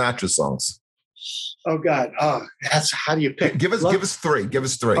favorite Sinatra songs? Oh God, that's how do you pick? Give us three. Give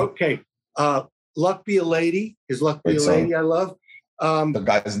us three. Okay, Luck Be a Lady. Is Luck Be a Lady? I love. The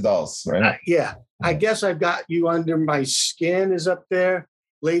Guys and Dolls, right? Yeah. I guess I've got You Under My Skin is up there.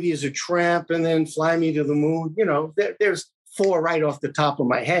 Lady is a Tramp, and then Fly Me to the Moon. There's four right off the top of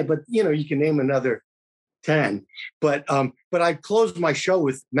my head, but you can name another 10. But I closed my show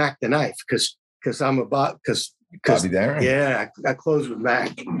with Mac the Knife because Bobby Darin. Yeah, I closed with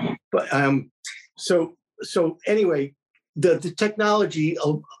Mac. But so anyway, the technology,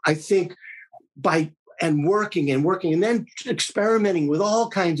 I think working and then experimenting with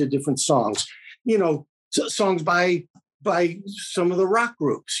all kinds of different songs. Songs by some of the rock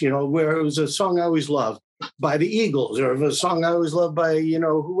groups, where it was a song I always loved by the Eagles, or a song I always loved by,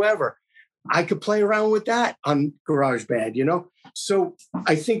 whoever. I could play around with that on GarageBand, So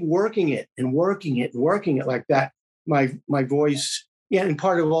I think working it like that, my voice, and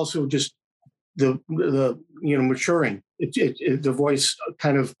part of also just the maturing. The voice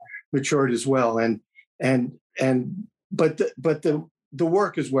kind of matured as well, and but the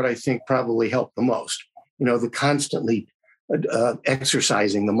work is what I think probably helped the most. The constantly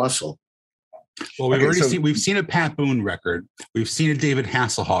exercising the muscle. Well, we've seen a Pat Boone record. We've seen a David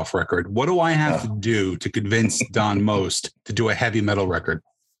Hasselhoff record. What do I have to do to convince Don Most to do a heavy metal record?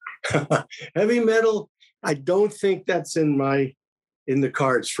 Heavy metal, I don't think that's in the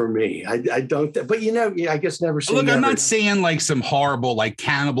cards for me. I don't, but I guess never say Look, never. I'm not saying like some horrible like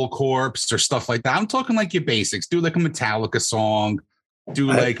Cannibal Corpse or stuff like that. I'm talking like your basics. Do like a Metallica song. Do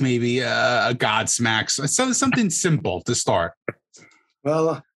like maybe a Godsmack. Something simple to start.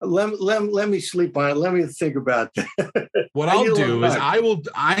 Well, let me sleep on it. Let me think about that. What I'll do is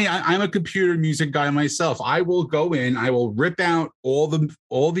I'm a computer music guy myself. I will go in, I will rip out all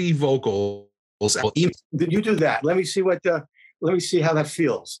the vocals. You do that. Let me see how that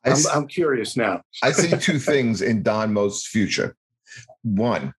feels. I'm curious now. I see two things in Don Most's future.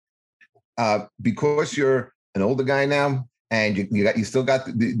 One, because you're an older guy now, and you still got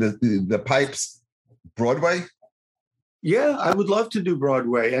the pipes, Broadway. Yeah, I would love to do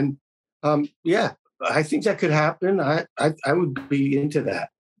Broadway, and I think that could happen. I would be into that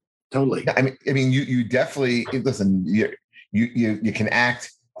totally. I mean, you definitely listen. You can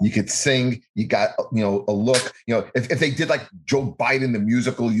act. You could sing. You got a look. If they did like Joe Biden the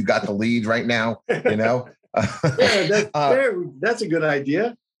musical, you got the lead right now. Yeah, that's a good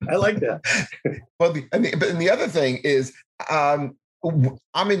idea. I like that. Well, but the other thing is,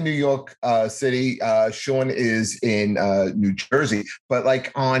 I'm in New York City. Sean is in New Jersey, but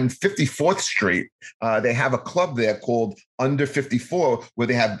like on 54th Street, they have a club there called Under 54, where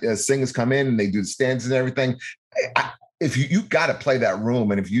they have singers come in and they do the stands and everything. If you got to play that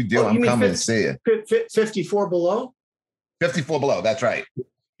room, and if you do, I'm coming to see it. 54 Below? 54 Below, that's right.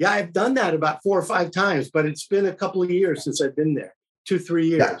 Yeah, I've done that about 4 or 5 times, but it's been a couple of years since I've been there. 2-3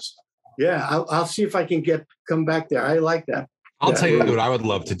 years. Yeah, I'll see if I can come back there. I like that. I'll tell you what I would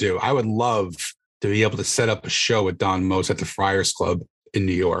love to do. I would love to be able to set up a show with Don Most at the Friars Club in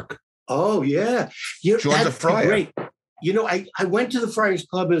New York. Oh, yeah. George the Friar. Great. I went to the Friars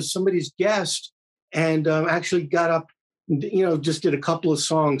Club as somebody's guest and actually got up, just did a couple of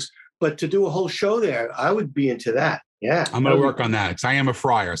songs. But to do a whole show there, I would be into that. Yeah. I'm going to work on that because I am a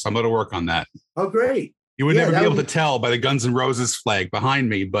friar, so I'm going to work on that. Oh, great. You would never be able to tell by the Guns N' Roses flag behind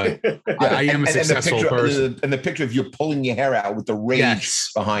me, but I am a successful person. And the picture of you pulling your hair out with the rage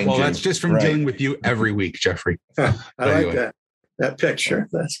behind you. Well, that's just from dealing with you every week, Jeffrey. I like that picture.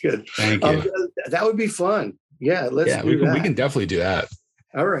 That's good. Thank you. That would be fun. Yeah, let's do that. We can definitely do that.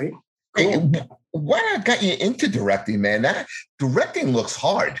 All right. Cool. Hey, what got you into directing, man? That directing looks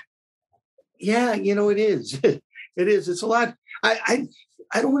hard. Yeah, it is. It is. It's a lot.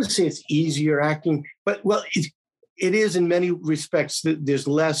 I don't want to say it's easier acting, but it is in many respects. There's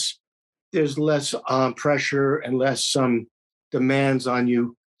less pressure and less demands on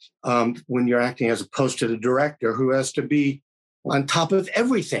you when you're acting, as opposed to the director, who has to be on top of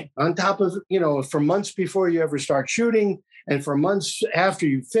everything, on top of for months before you ever start shooting, and for months after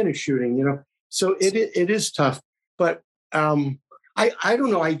you finish shooting. So it is tough. But I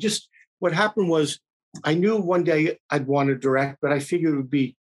don't know. What happened was, I knew one day I'd want to direct, but I figured it would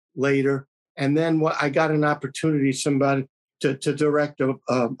be later. And then I got an opportunity, somebody to direct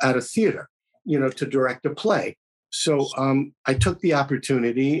at a theater, to direct a play. So I took the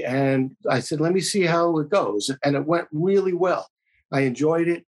opportunity and I said, let me see how it goes. And it went really well. I enjoyed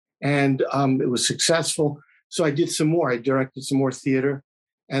it, and it was successful. So I did some more. I directed some more theater.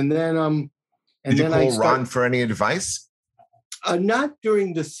 And then did you call Ron for any advice? Not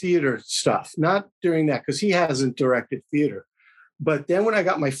during the theater stuff, not during that, because he hasn't directed theater. But then when I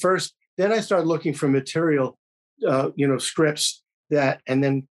got my first, then I started looking for material, scripts that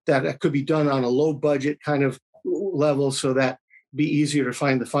could be done on a low budget kind of level, so that be easier to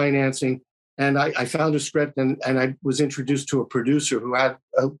find the financing. And I found a script, and I was introduced to a producer who had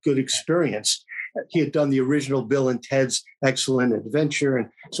a good experience. He had done the original Bill and Ted's Excellent Adventure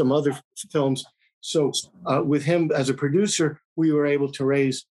and some other films. So with him as a producer, we were able to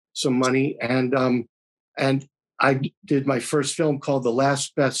raise some money, and I did my first film called The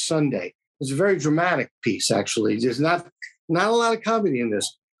Last Best Sunday. It was a very dramatic piece, actually. There's not a lot of comedy in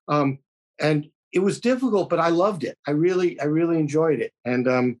this, and it was difficult, but I loved it. I really enjoyed it, and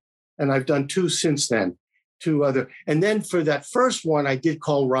I've done 2 since then, 2 other. And then for that first one, I did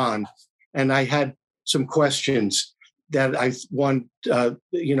call Ron, and I had some questions that I wanted,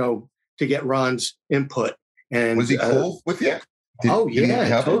 to get Ron's input. And was he cool with you?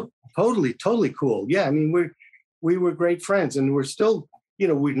 Totally cool. Yeah, I mean, we were great friends, and we're still,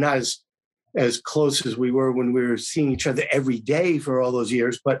 we're not as close as we were when we were seeing each other every day for all those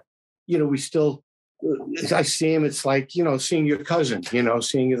years, but we still I see him, it's like, seeing your cousin, seeing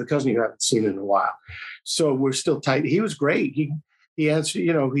the cousin you haven't seen in a while. So we're still tight. He was great. He answered,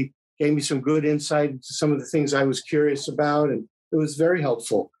 he gave me some good insight into some of the things I was curious about, and it was very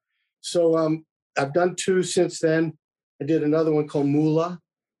helpful. So I've done 2 since then. I did another one called Moolah,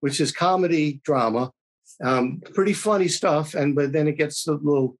 which is comedy drama, pretty funny stuff. But then it gets a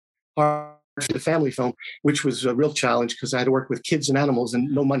little hard for the family film, which was a real challenge because I had to work with kids and animals and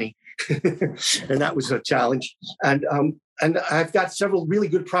no money. And that was a challenge. And I've got several really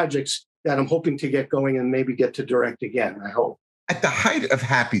good projects that I'm hoping to get going and maybe get to direct again, I hope. At the height of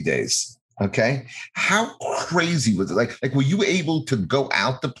Happy Days, okay, how crazy was it? Like were you able to go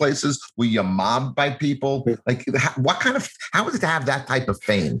out to places? Were you mobbed by people? Like, how was it to have that type of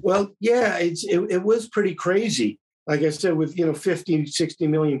fame? Well, yeah, it was pretty crazy. Like I said, with 50, 60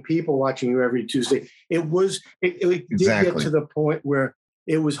 million people watching you every Tuesday, it did get to the point where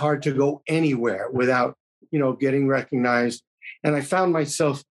it was hard to go anywhere without getting recognized. And I found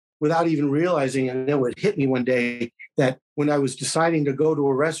myself, without even realizing, and then it hit me one day, that when I was deciding to go to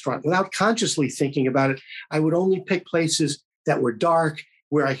a restaurant, without consciously thinking about it, I would only pick places that were dark,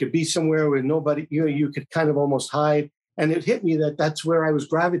 where I could be somewhere where nobody, you could kind of almost hide. And it hit me that that's where I was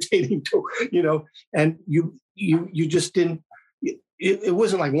gravitating to, and you just didn't, it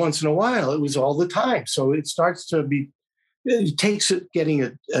wasn't like once in a while, it was all the time. So it starts to be, it takes it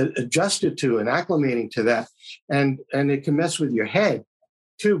getting adjusted to and acclimating to that. And it can mess with your head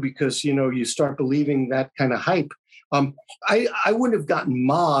too, because, you start believing that kind of hype. I wouldn't have gotten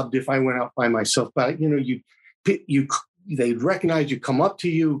mobbed if I went out by myself, but they'd recognize you, come up to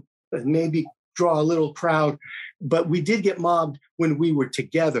you, maybe draw a little crowd. But we did get mobbed when we were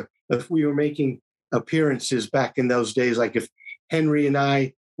together. If we were making appearances back in those days, like if Henry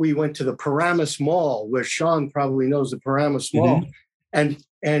and we went to the Paramus Mall, where Sean probably knows the Paramus Mall, and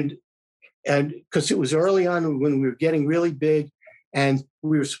because it was early on when we were getting really big, and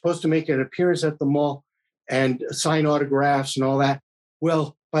we were supposed to make an appearance at the mall and sign autographs and all that.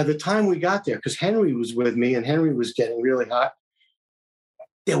 Well, by the time we got there, because Henry was with me and Henry was getting really hot,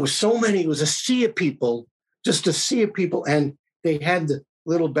 there were so many, it was a sea of people, just a sea of people. And they had the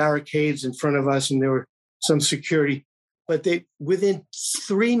little barricades in front of us and there were some security. But within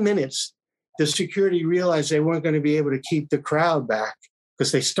 3 minutes, the security realized they weren't going to be able to keep the crowd back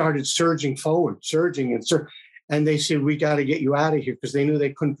because they started surging forward, and they said, we got to get you out of here, because they knew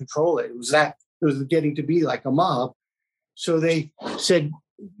they couldn't control it. It was getting to be like a mob. So they said,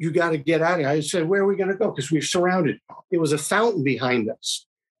 you got to get out of here. I said, where are we going to go? Because we're surrounded. There was a fountain behind us,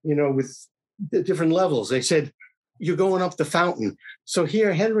 with the different levels. They said, you're going up the fountain. So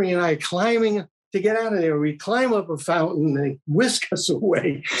here, Henry and I are climbing to get out of there. We climb up a fountain, they whisk us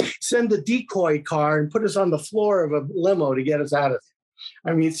away, send a decoy car and put us on the floor of a limo to get us out of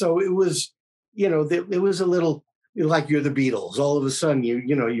there. I mean, so it was, it was a little like you're the Beatles. All of a sudden,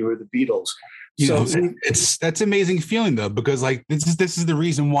 you were the Beatles. That's amazing feeling though, because like this is the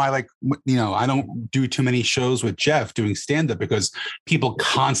reason why, like, I don't do too many shows with Jeff doing stand-up, because people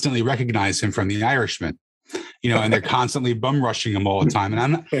constantly recognize him from The Irishman, and they're constantly bum rushing him all the time.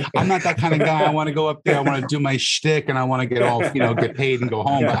 And I'm not that kind of guy. I want to go up there, I want to do my shtick, and I want to get all, get paid and go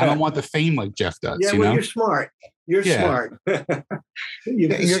home. But I don't want the fame like Jeff does. Yeah, well, you're smart. You're smart.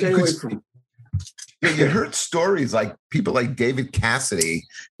 You stay away from. You heard stories like people like David Cassidy,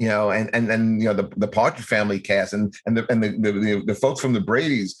 and then the Partridge Family cast, and the folks from the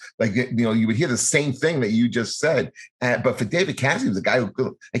Brady's, like you would hear the same thing that you just said, but for David Cassidy, was a guy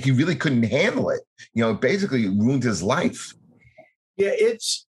who he really couldn't handle it. Basically ruined his life. Yeah,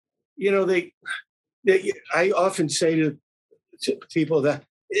 it's I often say to people that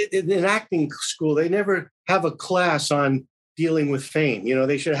in acting school they never have a class on dealing with fame.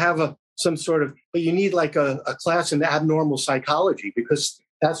 They should have some sort of, but you need like a class in abnormal psychology, because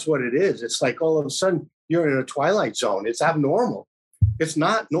that's what it is. It's like all of a sudden you're in a twilight zone. It's abnormal. It's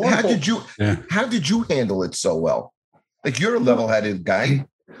not normal. How did you handle it so well? Like, you're a level-headed guy.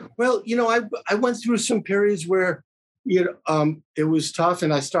 Well, I went through some periods where, it was tough,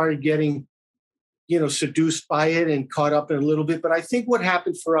 and I started getting, seduced by it and caught up in a little bit. But I think what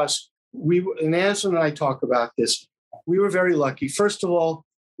happened for us, and Anson and I talk about this, we were very lucky. First of all,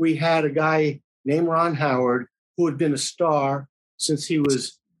 we had a guy named Ron Howard who had been a star since he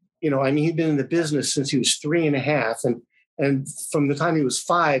was, he'd been in the business since he was 3.5. And from the time he was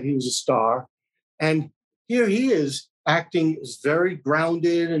 5, he was a star. And here he is acting as very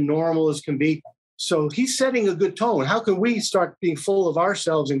grounded and normal as can be. So he's setting a good tone. How can we start being full of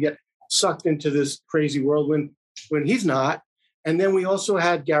ourselves and get sucked into this crazy world when he's not? And then we also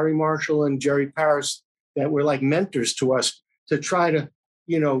had Gary Marshall and Jerry Paris that were like mentors to us to try to,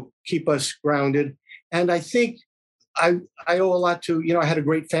 keep us grounded. And I think I owe a lot to, I had a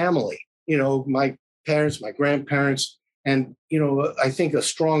great family, my parents, my grandparents, and, I think a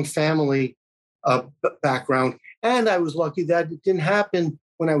strong family background. And I was lucky that it didn't happen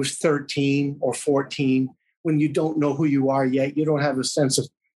when I was 13 or 14, when you don't know who you are yet. You don't have a sense of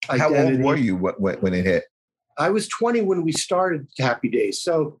identity. How old were you when it hit? I was 20 when we started Happy Days.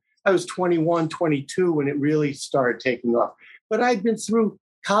 So I was 21, 22 when it really started taking off. But I'd been through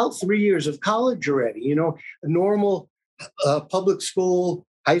 3 years of college already, a normal public school,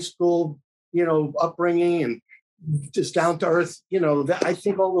 high school, upbringing, and just down to earth. I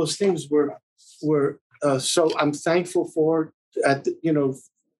think all those things were so I'm thankful for,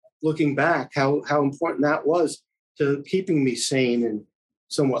 looking back, how important that was to keeping me sane and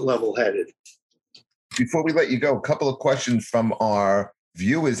somewhat level-headed. Before we let you go, a couple of questions from our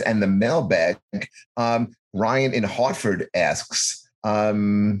viewers and the mailbag. Ryan in Hartford asks,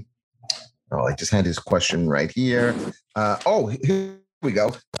 I just had his question right here. Here we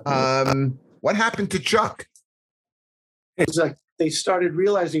go. What happened to Chuck? It's like they started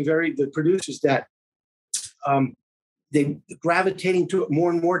realizing, the producers, that they gravitating to it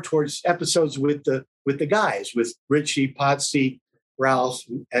more and more towards episodes with the guys, with Richie, Potsy, Ralph,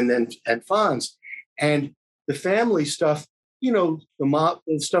 and Fonz. And the family stuff,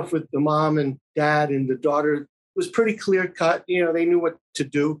 the stuff with the mom and dad and the daughter was pretty clear cut. They knew what to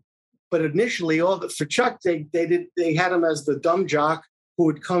do. But initially, for Chuck, they had him as the dumb jock who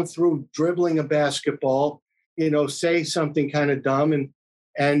would come through dribbling a basketball, say something kind of dumb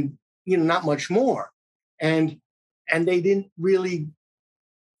and not much more. And they didn't really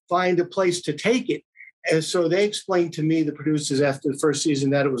find a place to take it. And so they explained to me, the producers, after the first season,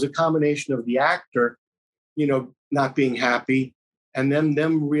 that it was a combination of the actor, not being happy, and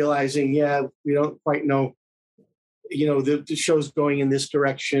them realizing, we don't quite know, the show's going in this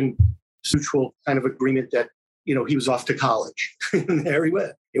direction, mutual kind of agreement that, he was off to college. And there he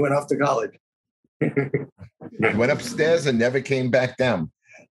went. He went off to college. He went upstairs and never came back down.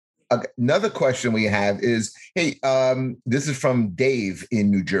 Another question we have is, hey, this is from Dave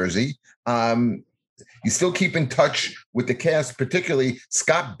in New Jersey. You still keep in touch with the cast, particularly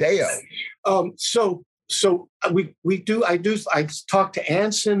Scott Baio? So we do. I talk to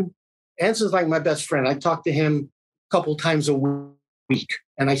Anson. Anson's like my best friend. I talk to him a couple times a week,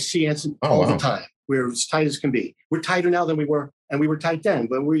 and I see Anson all the time. We're as tight as can be. We're tighter now than we were, and we were tight then,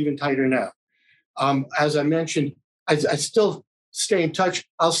 but we're even tighter now. As I mentioned, I still stay in touch.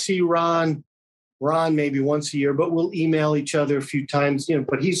 I'll see Ron maybe once a year, but we'll email each other a few times.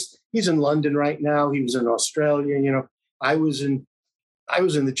 But he's in London right now. He was in Australia. I was in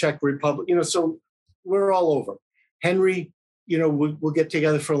the Czech Republic. So we're all over. Henry, we'll get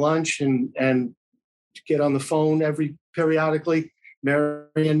together for lunch and get on the phone periodically.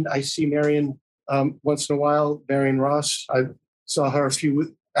 Marion, I see Marion once in a while. Marion Ross, I saw her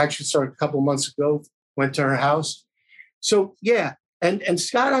a couple of months ago. Went to her house. So yeah, and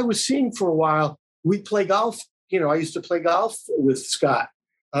Scott, I was seeing for a while. We'd play golf. I used to play golf with Scott.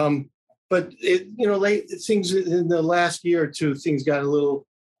 But things in the last year or two, things got a little,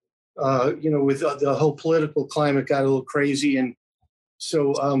 with the whole political climate got a little crazy, and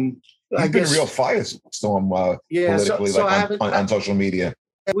so I guess been a real firestorm politically, on social media.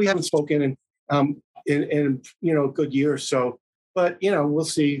 We haven't spoken in a good year or so, but we'll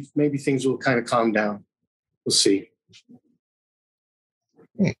see. Maybe things will kind of calm down. We'll see.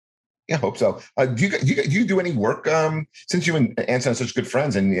 I hope so. Do you do any work since you and Anson are such good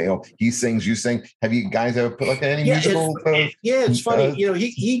friends, and he sings, you sing? Have you guys ever put like any musical? It's funny.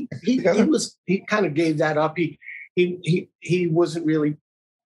 He kind of gave that up. He wasn't really.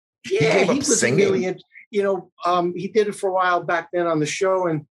 Yeah, he was singing. Really. He did it for a while back then on the show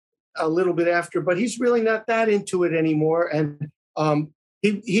and a little bit after, but he's really not that into it anymore. And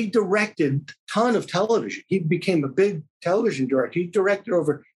he directed a ton of television. He became a big television director. He directed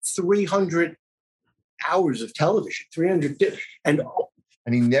over 300 hours of television, 300, and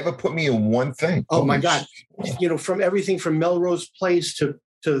he never put me in one thing. Oh my God. From everything from Melrose Place to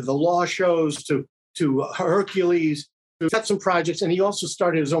the law shows to Hercules. We've got some projects, and he also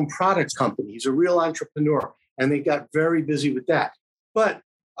started his own product company. He's a real entrepreneur, and they got very busy with that. But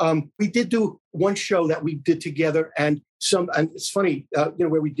we did do one show that we did together, and it's funny,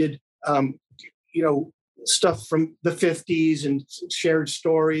 where we did, stuff from the 50s and shared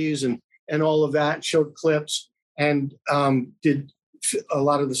stories and all of that, showed clips, and did a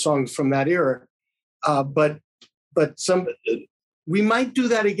lot of the songs from that era. But we might do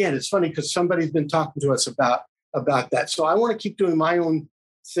that again. It's funny because somebody's been talking to us about that. So I want to keep doing my own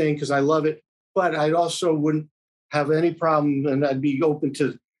thing because I love it, but I also wouldn't have any problem, and I'd be open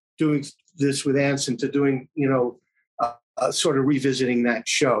to doing this with Anson to doing, sort of revisiting that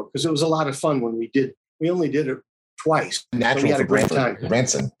show, because it was a lot of fun when we only did it twice. Natural we had for a great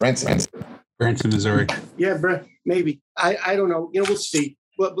Branson. time. Branson, Missouri. Yeah, maybe. I don't know. We'll see.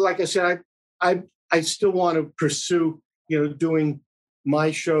 But like I said, I still want to pursue, doing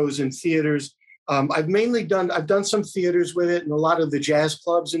my shows in theaters. I've done some theaters with it and a lot of the jazz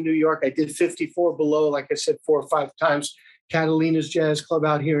clubs in New York. I did 54 Below, like I said, 4 or 5 times. Catalina's Jazz Club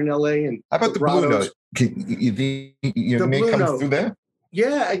out here in LA. And how about the Blue Note? You may come through there?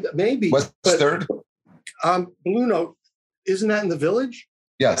 Yeah, maybe. What's third? Blue Note, isn't that in the Village?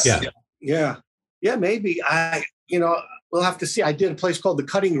 Yes. Yeah, maybe. We'll have to see. I did a place called the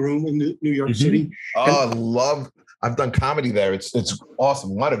Cutting Room in New York City. Oh, I've done comedy there. It's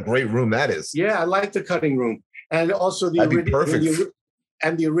awesome. What a great room that is. Yeah, I like the Cutting Room. And also the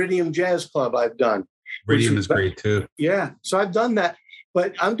Iridium Jazz Club I've done. Iridium is great too. Yeah. So I've done that.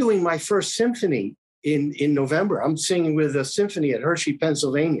 But I'm doing my first symphony in November. I'm singing with a symphony at Hershey,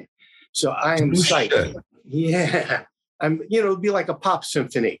 Pennsylvania. So I am psyched. Shit. Yeah. It'd be like a pop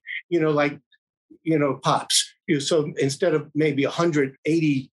symphony, pops. So instead of maybe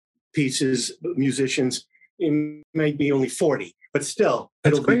 180 pieces, musicians, it may be only 40, but still,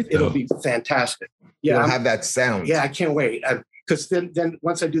 it'll be fantastic. Yeah, You'll have that sound. Yeah, I can't wait. Because then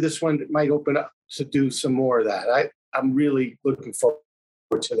once I do this one, it might open up to do some more of that. I'm really looking forward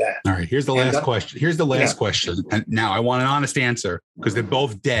to that. All right, here's the last question. Here's the last question. And now I want an honest answer because they're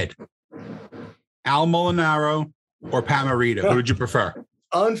both dead. Al Molinaro or Pat Morita? Who would you prefer?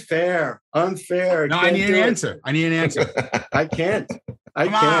 Unfair. No, I need an answer. I can't.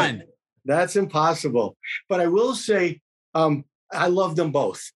 Come on. That's impossible. But I will say, I love them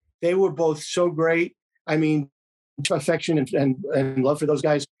both. They were both so great. I mean, affection and love for those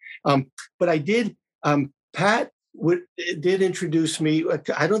guys. But I did, Pat did introduce me.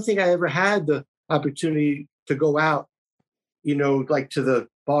 I don't think I ever had the opportunity to go out, like to the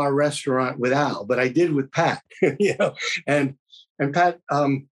bar restaurant with Al, but I did with Pat, and Pat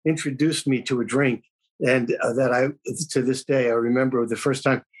introduced me to a drink, and that I, to this day, I remember the first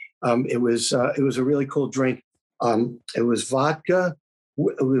time. It was a really cool drink. It was vodka.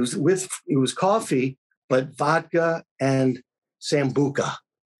 It was coffee, but vodka and sambuca,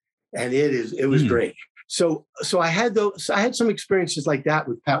 and it was great. So I had some experiences like that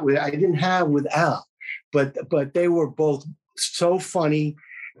with Pat. I didn't have with Al, but they were both so funny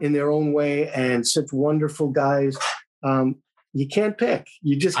in their own way and such wonderful guys. You can't pick.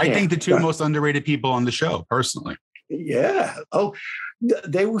 You just can't. I think the two most underrated people on the show, personally. Yeah. Oh,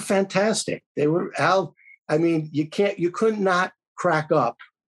 they were fantastic. They were Al. I mean, you could not crack up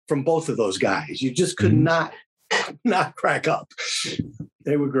from both of those guys. You just could not crack up.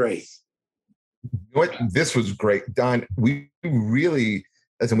 They were great. You know what? This was great, Don. We really,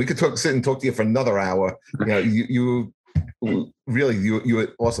 listen, we could sit and talk to you for another hour. You really, you were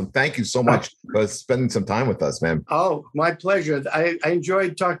awesome. Thank you so much for spending some time with us, man. Oh, my pleasure. I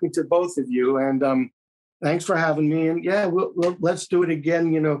enjoyed talking to both of you, and thanks for having me. And yeah, we'll let's do it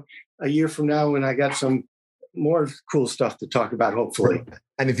again. A year from now, when I got some more cool stuff to talk about, hopefully.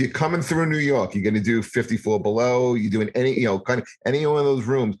 And if you're coming through New York, you're going to do 54 Below, you're doing any, kind of any one of those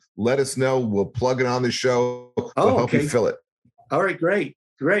rooms, let us know. We'll plug it on the show. We'll help you fill it. All right, great.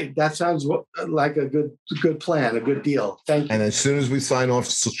 That sounds like a good plan, a good deal. Thank you. And as soon as we sign off,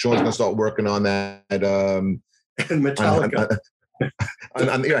 Sean's going to start working on that. Metallica. He's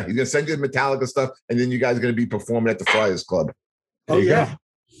going to send you the Metallica stuff, and then you guys are going to be performing at the Friars Club. Oh, yeah.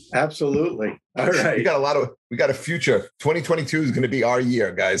 Absolutely. All right. We got a future. 2022 is going to be our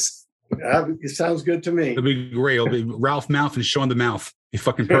year, guys. It sounds good to me. It'll be great. It'll be Ralph Mouth and Sean the Mouth. Be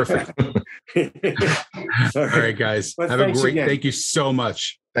fucking perfect. All right, guys. Well, have a great. Thank you so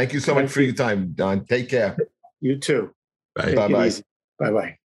much. Thank you so much for your time, Don. Take care. You too. Bye. Bye. Bye.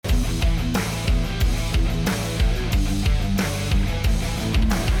 Bye.